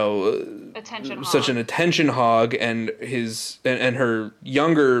Attention such hog. an attention hog, and and her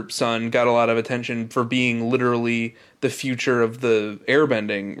younger son got a lot of attention for being literally the future of the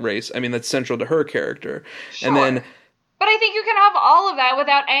airbending race. I mean, that's central to her character. Sure. And then, But I think you can have all of that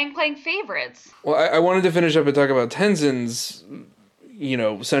without Aang playing favorites. well, I wanted to finish up and talk about Tenzin's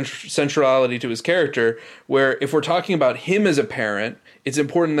centrality to his character, where if we're talking about him as a parent, it's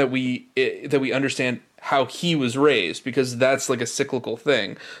important that we understand how he was raised, because that's like a cyclical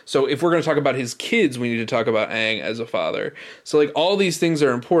thing. So if we're going to talk about his kids, we need to talk about Aang as a father. So like all these things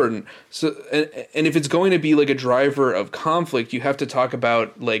are important. So and if it's going to be like a driver of conflict, you have to talk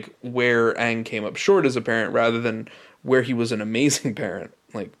about like where Aang came up short as a parent rather than where he was an amazing parent.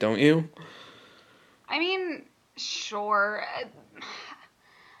 Like, don't you? I mean, sure.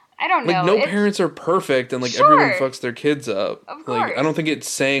 I don't know. Like, no parents are perfect, and like Sure. everyone fucks their kids up. Of Like, I course. don't think it's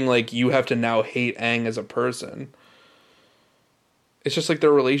saying like you have to now hate Aang as a person. It's just like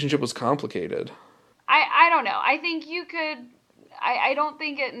their relationship was complicated. I don't know. I think you could. I don't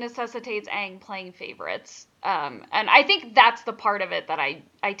think it necessitates Aang playing favorites. And I think that's the part of it that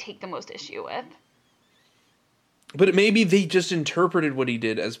I take the most issue with. But maybe they just interpreted what he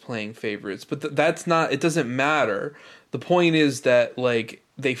did as playing favorites. But that's not. It doesn't matter. The point is that like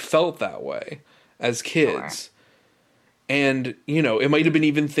they felt that way as kids. Sure. And, it might have been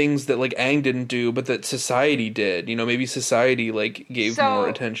even things that, like, Aang didn't do, but that society did. Maybe society, like, gave more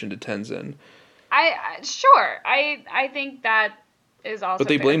attention to Tenzin. Sure. I think that is also But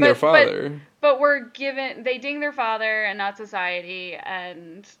they fair. blame their father. But they ding their father and not society,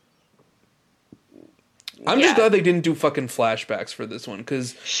 and I'm just glad they didn't do fucking flashbacks for this one,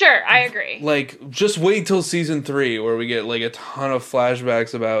 because... Sure, I agree. Like, just wait till season 3, where we get, like, a ton of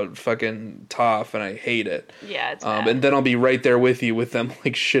flashbacks about fucking Toph, and I hate it. Yeah, it's bad. And then I'll be right there with you with them,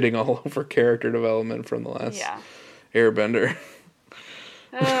 like, shitting all over character development from the last Airbender.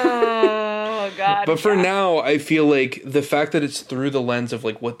 Oh, God. But for now, I feel like the fact that it's through the lens of,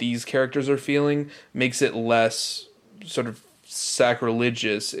 like, what these characters are feeling makes it less sort of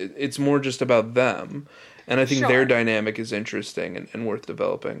sacrilegious. It's more just about them. And I think their dynamic is interesting and worth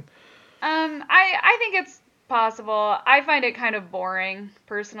developing. I think it's possible. I find it kind of boring,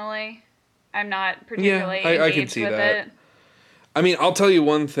 personally. I'm not particularly engaged I can see with that. it. I mean, I'll tell you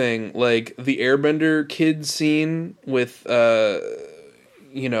one thing. Like, the Airbender kid scene with, with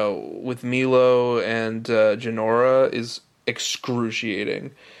Milo and Jinora is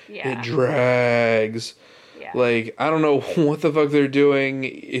excruciating. Yeah. It drags. Yeah. Like, I don't know what the fuck they're doing.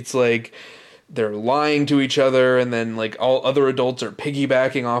 It's like they're lying to each other, and then, like, all other adults are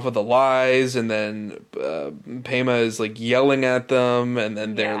piggybacking off of the lies, and then Pema is, like, yelling at them, and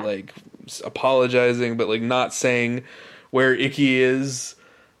then they're, like, apologizing, but, like, not saying where Ikki is.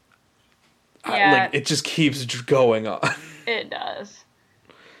 It just keeps going on. It does.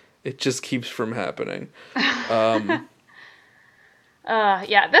 It just keeps from happening.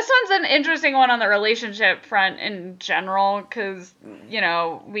 This one's an interesting one on the relationship front in general, because,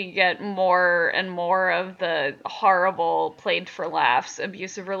 we get more and more of the horrible, played for laughs,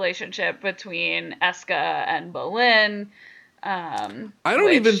 abusive relationship between Eska and Bolin. I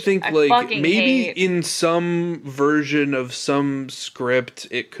don't even think, maybe hate. In some version of some script,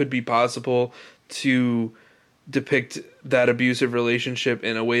 it could be possible to depict that abusive relationship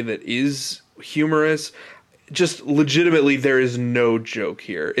in a way that is humorous. Just legitimately, there is no joke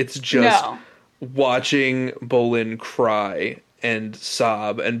here. It's just watching Bolin cry and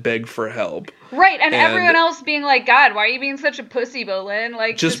sob and beg for help. Right, and everyone else being like, God, why are you being such a pussy, Bolin?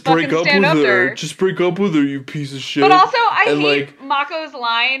 Like, just break up stand with up her. there. Just break up with her, you piece of shit. But also, I hate Mako's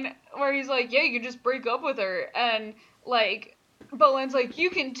line where he's like, yeah, you can just break up with her. And, like, Bolin's like, you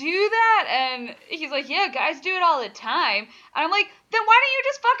can do that? And he's like, yeah, guys do it all the time. And I'm like, then why don't you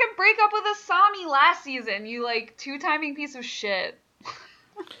just fucking break up with Asami last season, you, like, two-timing piece of shit?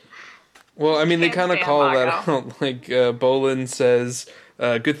 Well, I mean, they kind of call that out. Like, Bolin says,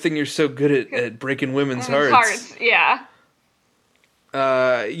 good thing you're so good at breaking women's hearts. Yeah.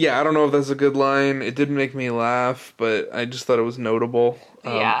 I don't know if that's a good line. It didn't make me laugh, but I just thought it was notable.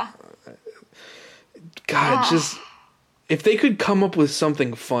 God, if they could come up with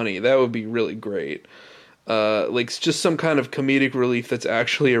something funny, that would be really great. Like, just some kind of comedic relief that's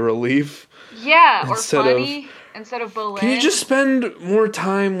actually a relief. Yeah, or funny instead of Bolin. Can you just spend more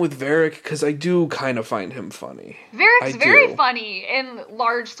time with Varric? Because I do kind of find him funny. Varric's very funny in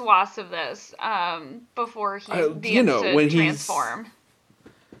large swaths of this, before he begins to transform.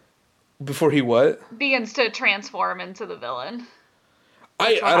 Before he what? Begins to transform into the villain.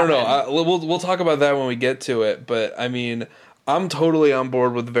 I don't know. We'll talk about that when we get to it, but I mean, I'm totally on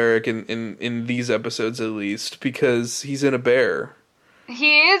board with Varric in these episodes at least, because he's in a bear.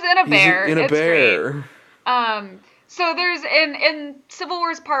 He is in a bear. He's in a bear. Great. So there's in Civil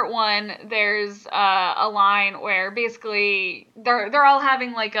Wars Part 1, there's a line where basically they're all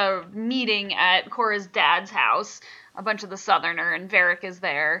having like a meeting at Korra's dad's house, a bunch of the Southerner, and Varric is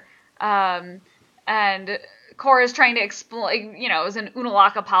there. And Korra's trying to explain, is an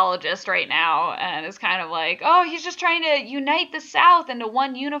Unalaq apologist right now, and is kind of like, oh, he's just trying to unite the South into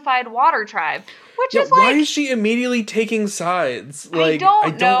one unified water tribe. Which is like, why is she immediately taking sides? Like, I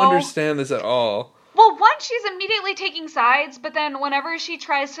don't understand this at all. Well, one, she's immediately taking sides, but then whenever she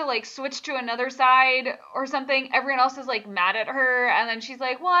tries to, like, switch to another side or something, everyone else is, like, mad at her, and then she's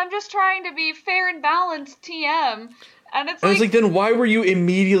like, well, I'm just trying to be fair and balanced, TM. And it's like, then why were you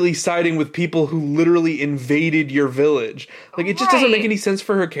immediately siding with people who literally invaded your village? Like, it just doesn't make any sense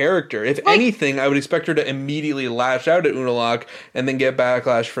for her character. If anything, I would expect her to immediately lash out at Unalaq and then get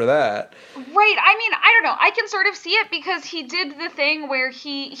backlash for that. Right. I mean, I don't know. I can sort of see it because he did the thing where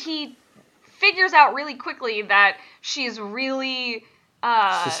he figures out really quickly that she's really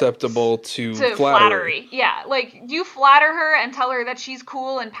susceptible to flattery. Yeah, like, you flatter her and tell her that she's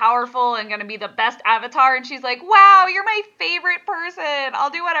cool and powerful and gonna be the best avatar, and she's like, wow, you're my favorite person,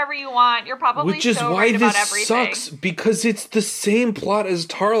 I'll do whatever you want, you're probably Which is so why right about this everything. sucks, because it's the same plot as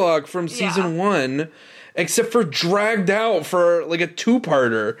Tarlok from season 1, except for dragged out for, like, a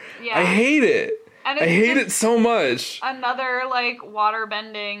two-parter. Yeah. I hate it. And I hate it so much. Another, like,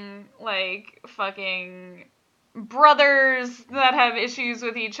 water-bending, like, fucking brothers that have issues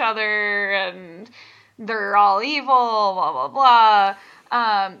with each other, and they're all evil, blah, blah, blah.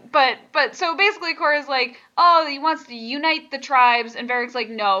 But so basically Korra's like, oh, he wants to unite the tribes, and Varric's like,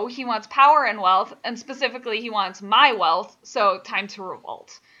 no, he wants power and wealth, and specifically he wants my wealth, so time to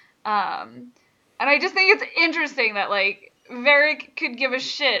revolt. And I just think it's interesting that, like, Varric could give a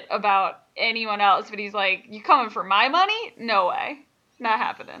shit about anyone else, but he's like, you coming for my money? No way. Not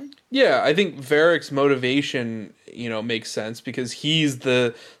happening. Yeah, I think Varric's motivation, makes sense because he's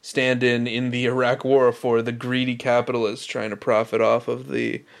the stand-in in the Iraq War for the greedy capitalists trying to profit off of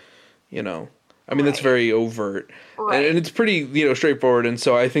the, that's very overt. Right. And it's pretty, straightforward. And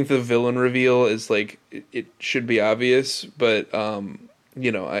so I think the villain reveal is like, it should be obvious, but,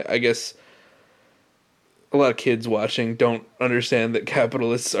 I guess a lot of kids watching don't understand that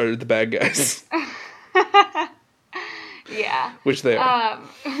capitalists are the bad guys. Yeah. Which they are.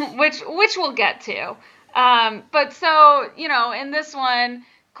 Which we'll get to. But so, in this one,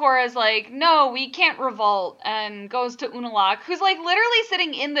 Korra's like, no, we can't revolt, and goes to Unalaq, who's like literally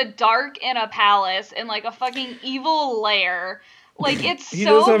sitting in the dark in a palace in like a fucking evil lair. Like, it's he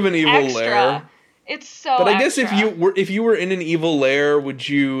so does have an evil extra. lair. It's so But I guess extra. if you were in an evil lair, would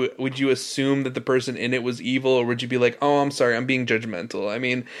you assume that the person in it was evil, or would you be like, oh, I'm sorry, I'm being judgmental? I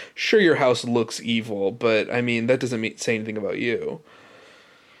mean, sure, your house looks evil, but I mean, that doesn't say anything about you.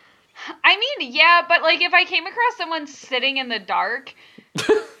 I mean, yeah, but like if I came across someone sitting in the dark,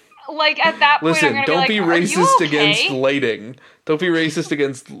 like at that point, Listen, I'm gonna don't be be like, racist are you okay? against lighting. Don't be racist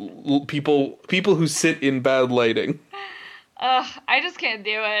against people who sit in bad lighting. I just can't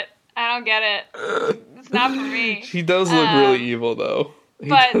do it. I don't get it. It's not for me. He does look really evil, though.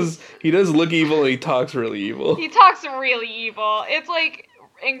 He does look evil, and he talks really evil. He talks really evil. It's like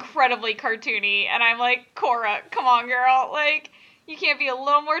incredibly cartoony, and I'm like, Korra, come on, girl. Like, you can't be a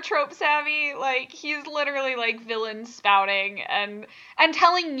little more trope savvy. Like, he's literally like villain spouting and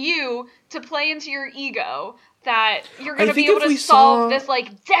telling you to play into your ego that you're gonna be able to solve this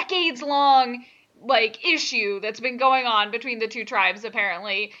like decades long like issue that's been going on between the two tribes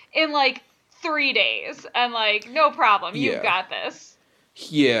apparently in like 3 days, and like, no problem, you've got this.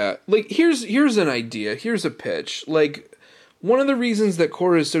 Yeah, like here's an idea, here's a pitch. Like, one of the reasons that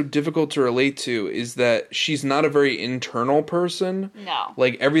Korra is so difficult to relate to is that she's not a very internal person. No.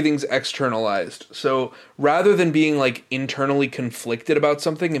 Like, everything's externalized. So, rather than being, like, internally conflicted about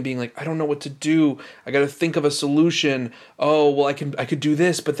something and being like, I don't know what to do, I gotta think of a solution, oh, well, I could do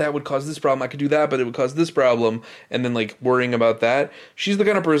this, but that would cause this problem, I could do that, but it would cause this problem, and then, like, worrying about that. She's the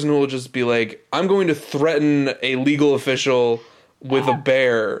kind of person who will just be like, I'm going to threaten a legal official with a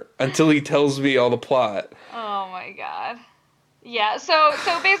bear until he tells me all the plot. Oh my god. Yeah, so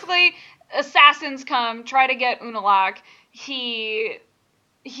basically, assassins come, try to get Unalaq. He,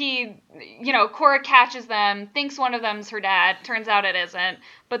 Korra catches them, thinks one of them's her dad, turns out it isn't,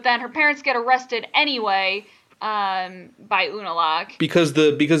 but then her parents get arrested anyway, by Unalaq. Because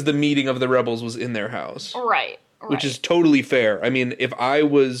the meeting of the rebels was in their house. Right. Which is totally fair. I mean, if I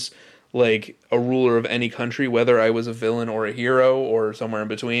was like a ruler of any country, whether I was a villain or a hero or somewhere in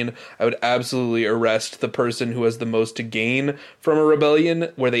between, I would absolutely arrest the person who has the most to gain from a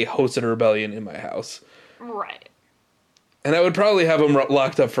rebellion where they hosted a rebellion in my house. Right. And I would probably have them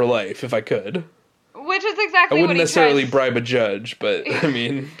locked up for life if I could. Which is exactly what he I wouldn't necessarily bribe a judge, but I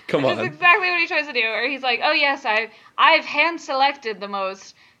mean, come on. Which is exactly what he tries to do, where he's like, oh yes, I've hand-selected the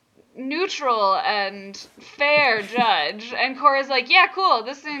most neutral and fair judge, and Korra's like, yeah, cool,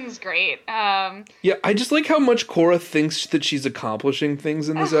 this thing's great. Yeah, I just like how much Korra thinks that she's accomplishing things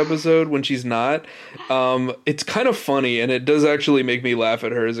in this episode when she's not. It's kind of funny, and it does actually make me laugh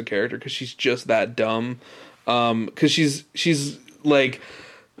at her as a character because she's just that dumb. Because she's like,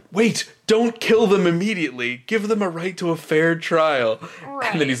 wait, don't kill them immediately. Give them a right to a fair trial.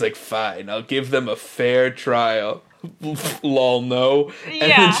 Right. And then he's like, fine, I'll give them a fair trial. Lol, no. Yeah.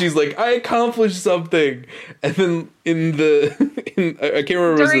 And then she's like, I accomplished something. And then I can't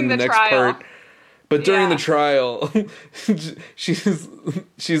remember if it was in the next part, but during the trial,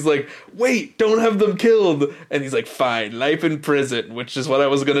 she's like, wait, don't have them killed. And he's like, fine, life in prison, which is what I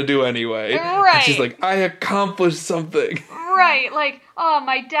was gonna do anyway. Right. And she's like, I accomplished something. Right, like, oh,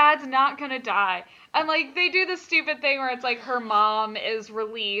 my dad's not gonna die. And, like, they do this stupid thing where it's like her mom is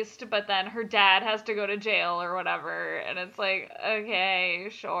released, but then her dad has to go to jail or whatever. And it's like, okay,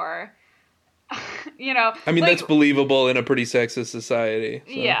 sure. I mean, like, that's believable in a pretty sexist society.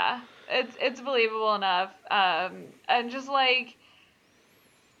 So. Yeah, it's believable enough. And just like,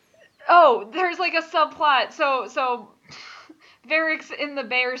 oh, there's like a subplot. So Varric's in the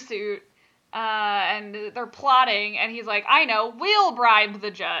bear suit, and they're plotting, and he's like, I know, we'll bribe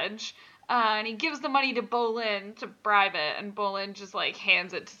the judge. And he gives the money to Bolin to bribe it, and Bolin just, like,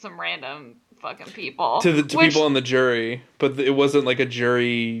 hands it to some random fucking people. To people on the jury, but it wasn't like a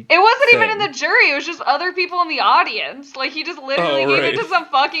jury. It wasn't thing. even in the jury. It was just other people in the audience. Like, he just literally gave it to some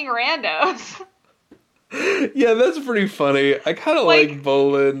fucking randos. Yeah, that's pretty funny. I kind of like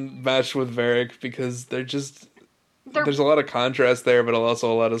Bolin matched with Varric because there's a lot of contrast there, but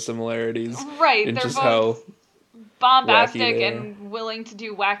also a lot of similarities. Right, in they're just both bombastic wacky and willing to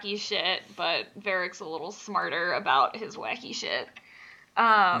do wacky shit, but Varric's a little smarter about his wacky shit.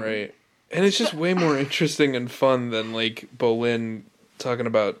 Right. And it's just way more interesting and fun than, like, Bolin talking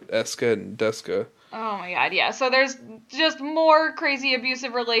about Eska and Deska. Oh my god, yeah. So there's just more crazy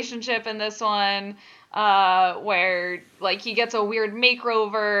abusive relationship in this one, where, like, he gets a weird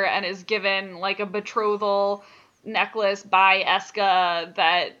makeover and is given, like, a betrothal necklace by Eska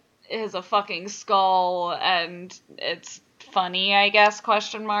that is a fucking skull, and it's funny, I guess,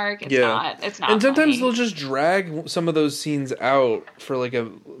 question mark. It's not and sometimes funny. they'll just drag some of those scenes out for like a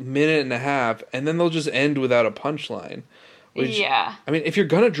minute and a half, and then they'll just end without a punchline. Which, yeah. I mean, if you're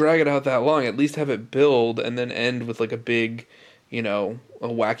gonna drag it out that long, at least have it build and then end with like a big, a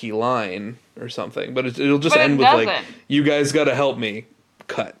wacky line or something. But it'll just end with like, "You guys gotta help me."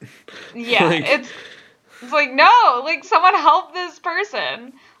 Cut. Yeah, it's like, no, like, someone help this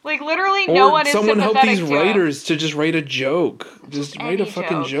person. Like, literally no one is sympathetic to someone help these writers him. to just write a joke. Just write a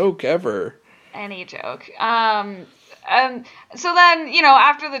fucking joke ever. Any joke. So then,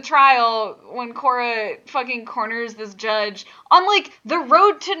 after the trial, when Korra fucking corners this judge on, like, the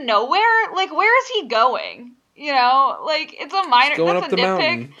road to nowhere, like, where is he going? Like, it's a minor, going that's up a the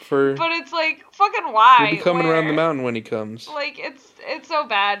nitpick, for, but it's like, fucking why? He'll be coming around the mountain when he comes. Like, it's so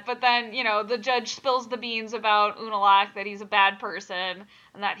bad, but then, the judge spills the beans about Unalaq, that he's a bad person,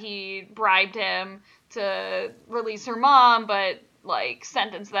 and that he bribed him to release her mom, but, like,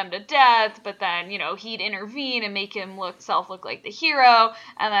 sentence them to death, but then, he'd intervene and make himself look like the hero,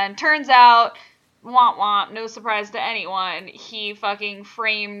 and then turns out, womp womp, no surprise to anyone, he fucking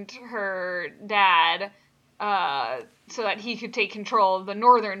framed her dad, so that he could take control of the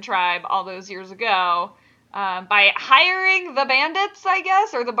northern tribe all those years ago, by hiring the bandits, I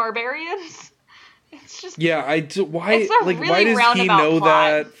guess, or the barbarians. It's just... Yeah, why really does he know plot.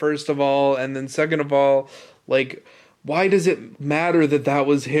 that, first of all, and then second of all, like, why does it matter that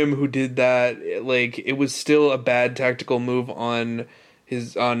was him who did that? Like, it was still a bad tactical move on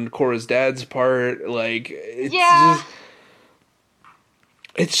Korra's dad's part. Like,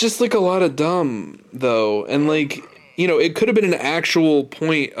 it's just like a lot of dumb, though. And, like, it could have been an actual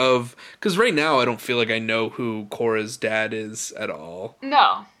point of... Because right now I don't feel like I know who Korra's dad is at all.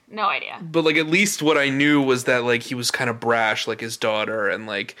 No idea. But, like, at least what I knew was that, like, he was kind of brash like his daughter and,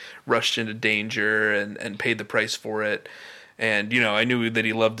 like, rushed into danger and paid the price for it. And, I knew that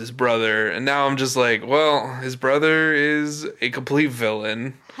he loved his brother. And now I'm just like, well, his brother is a complete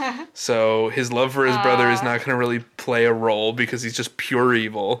villain. So his love for his brother is not going to really play a role because he's just pure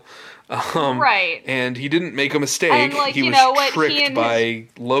evil. Right. And he didn't make a mistake. And, like, he was tricked by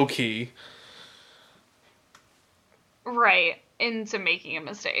Loki. Right. Into making a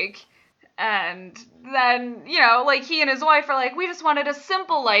mistake. And then, like, he and his wife are like, we just wanted a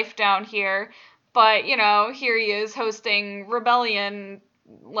simple life down here. But, here he is hosting rebellion,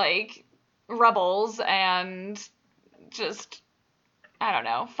 like, rebels and just, I don't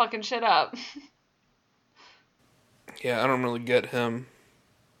know, fucking shit up. Yeah, I don't really get him.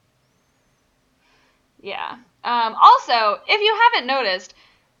 Yeah. Also, if you haven't noticed,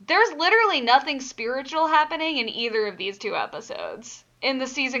 there's literally nothing spiritual happening in either of these two episodes in the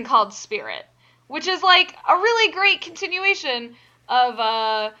season called Spirit, which is, like, a really great continuation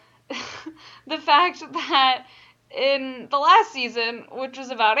of, the fact that in the last season, which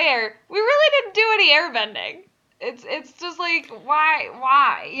was about air, we really didn't do any airbending. It's just like, why?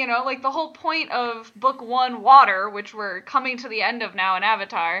 Like, the whole point of book 1, Water, which we're coming to the end of now in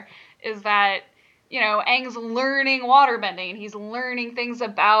Avatar, is that, Aang's learning waterbending, and he's learning things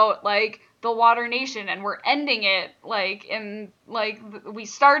about, like, the Water Nation, and we're ending it, like, we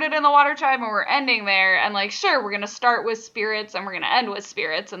started in the Water Tribe, and we're ending there, and, like, sure, we're gonna start with spirits, and we're gonna end with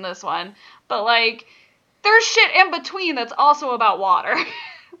spirits in this one, but, like, there's shit in between that's also about water.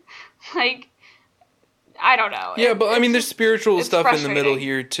 Like, I don't know. Yeah, but I mean, there's spiritual stuff in the middle frustrating.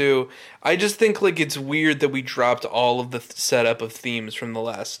 here, too. I just think, like, it's weird that we dropped all of the setup of themes from the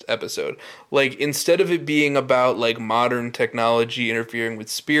last episode. Like, instead of it being about, like, modern technology interfering with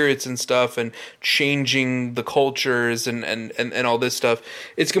spirits and stuff and changing the cultures and all this stuff,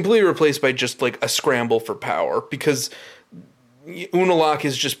 it's completely replaced by just, like, a scramble for power. Because Unalaq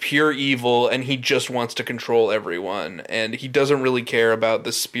is just pure evil, and he just wants to control everyone, and he doesn't really care about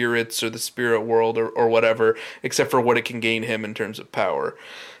the spirits or the spirit world or whatever, except for what it can gain him in terms of power.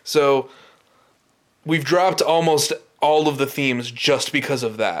 So, we've dropped almost all of the themes just because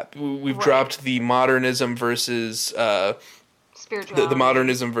of that. We've dropped the modernism versus the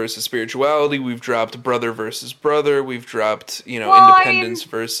modernism versus spirituality. We've dropped brother versus brother. We've dropped independence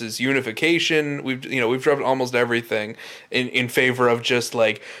versus unification. We've dropped almost everything in favor of just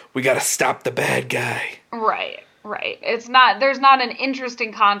like, we got to stop the bad guy. Right. There's not an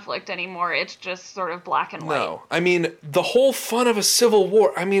interesting conflict anymore. It's just sort of black and white. No. I mean, the whole fun of a civil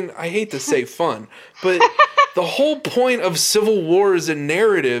war, I mean, I hate to say fun, but the whole point of civil war as a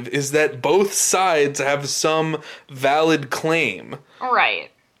narrative is that both sides have some valid claim.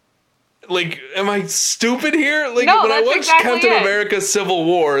 Right. Like, am I stupid here? Like, no, when I watched exactly Captain America Civil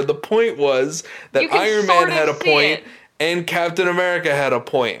War, the point was that Iron Man had a point and Captain America had a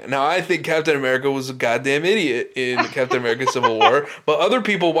point. Now, I think Captain America was a goddamn idiot in Captain America Civil War, but other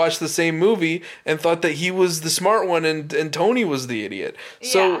people watched the same movie and thought that he was the smart one and Tony was the idiot.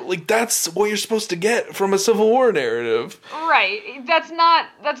 So, like, that's what you're supposed to get from a Civil War narrative. Right. That's not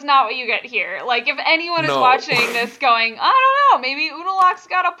what you get here. Like, if anyone is watching this going, I don't know, maybe Unalaq's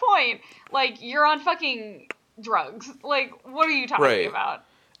got a point, like, you're on fucking drugs. Like, what are you talking about?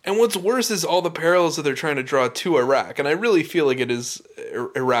 And what's worse is all the parallels that they're trying to draw to Iraq. And I really feel like it is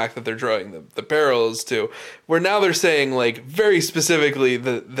Iraq that they're drawing the parallels to. Where now they're saying, like, very specifically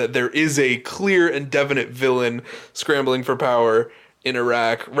that there is a clear and definite villain scrambling for power in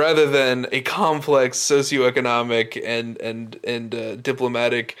Iraq, rather than a complex socioeconomic and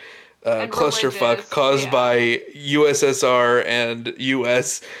diplomatic clusterfuck caused by USSR and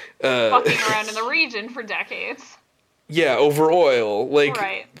US fucking around in the region for decades. Yeah, over oil, like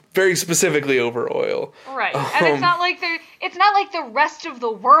very specifically over oil. Right, and it's not like the rest of the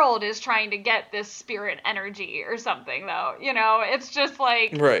world is trying to get this spirit energy or something, though. You know, it's just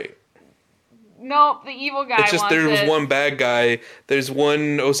like nope, the evil guy. It's just wants there's one bad guy. There's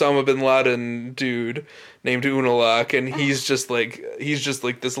one Osama bin Laden dude named Unalaq, and he's just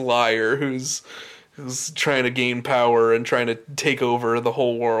like this liar who's trying to gain power and trying to take over the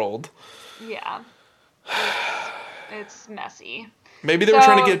whole world. Yeah. It's messy. Maybe they were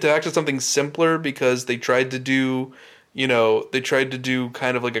trying to get back to something simpler because they tried to do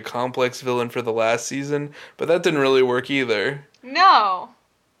kind of like a complex villain for the last season, but that didn't really work either. No.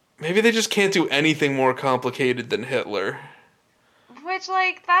 Maybe they just can't do anything more complicated than Hitler. Which,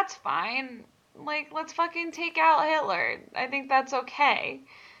 like, that's fine. Like, let's fucking take out Hitler. I think that's okay.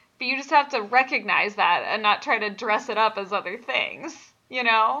 But you just have to recognize that and not try to dress it up as other things. You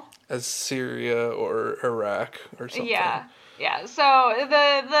know? As Syria or Iraq or something. Yeah. So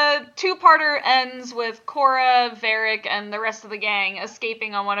the two-parter ends with Korra, Varrick, and the rest of the gang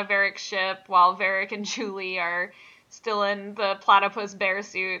escaping on one of Varrick's ship while Varrick and Julie are still in the platypus bear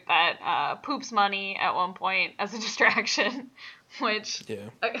suit that poops money at one point as a distraction. Which,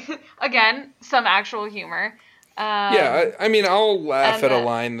 again, some actual humor. I mean, I'll laugh at a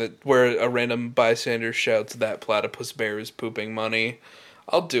line where a random bystander shouts that platypus bear is pooping money.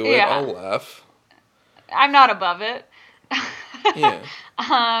 I'll do it. I'll laugh. I'm not above it.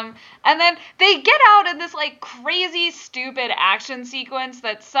 And then they get out in this, like, crazy, stupid action sequence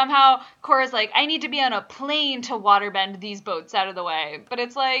that somehow Korra's like, I need to be on a plane to waterbend these boats out of the way. But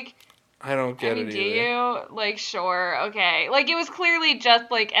it's like, I don't get it either. Do you? Like, sure, okay. Like, it was clearly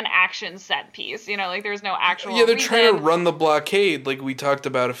just, like, an action set piece, you know? Like, there's no actual they're trying to run the blockade, like we talked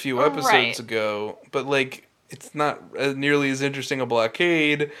about a few episodes ago. But, like, it's not nearly as interesting a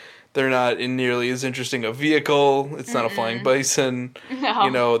blockade. They're not in nearly as interesting a vehicle. It's not a flying bison. No.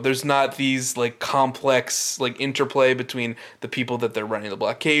 You know, there's not these, like, complex, like, interplay between the people that they're running the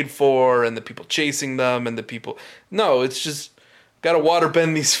blockade for and the people chasing them and the people... No, it's just... Gotta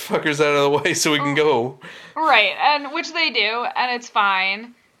waterbend these fuckers out of the way so we can go. Right, and which they do, and it's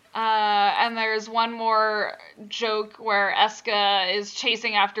fine. And there's one more joke where Eska is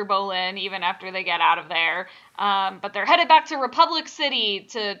chasing after Bolin even after they get out of there. But they're headed back to Republic City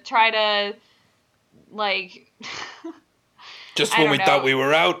to try to, like... Just when we thought we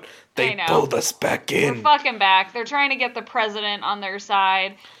were out, they pulled us back in. We're fucking back. They're trying to get the president on their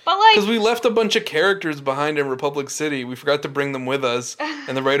side. But, like... Because we left a bunch of characters behind in Republic City. We forgot to bring them with us.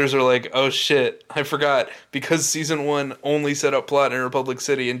 And the writers are like, oh shit, I forgot. Because Season 1 only set up plot in Republic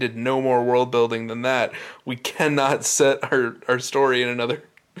City and did no more world building than that, we cannot set our story in another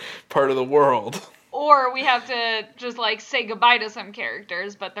part of the world. Or we have to just, like, say goodbye to some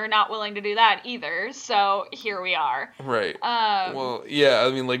characters, but they're not willing to do that either, so here we are. Right. Well, yeah, I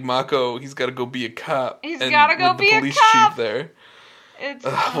mean, like, Mako, he's got to go be a cop. He's got to go be a cop! With the police chief there.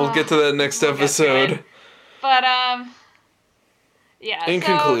 We'll get to that next episode. But, yeah. In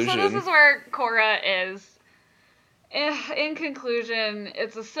conclusion. So this is where Korra is In conclusion,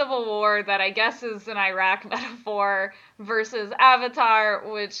 it's a civil war that I guess is an Iraq metaphor versus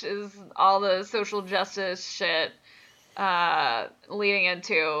Avatar, which is all the social justice shit leading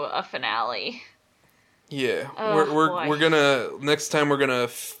into a finale. Yeah, we're gonna next time we're gonna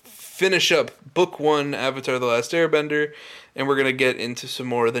finish up book 1, Avatar: The Last Airbender, and we're gonna get into some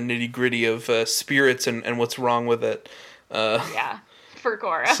more of the nitty gritty of spirits and what's wrong with it. Yeah, for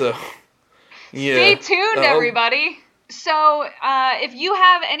Korra. So, yeah. Stay tuned, everybody. So, if you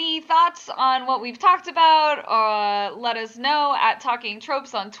have any thoughts on what we've talked about, let us know at Talking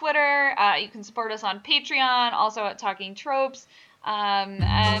Tropes on Twitter. You can support us on Patreon, also at Talking Tropes.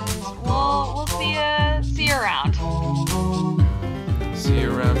 And we'll see you around. See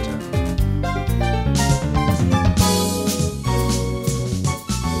you around town.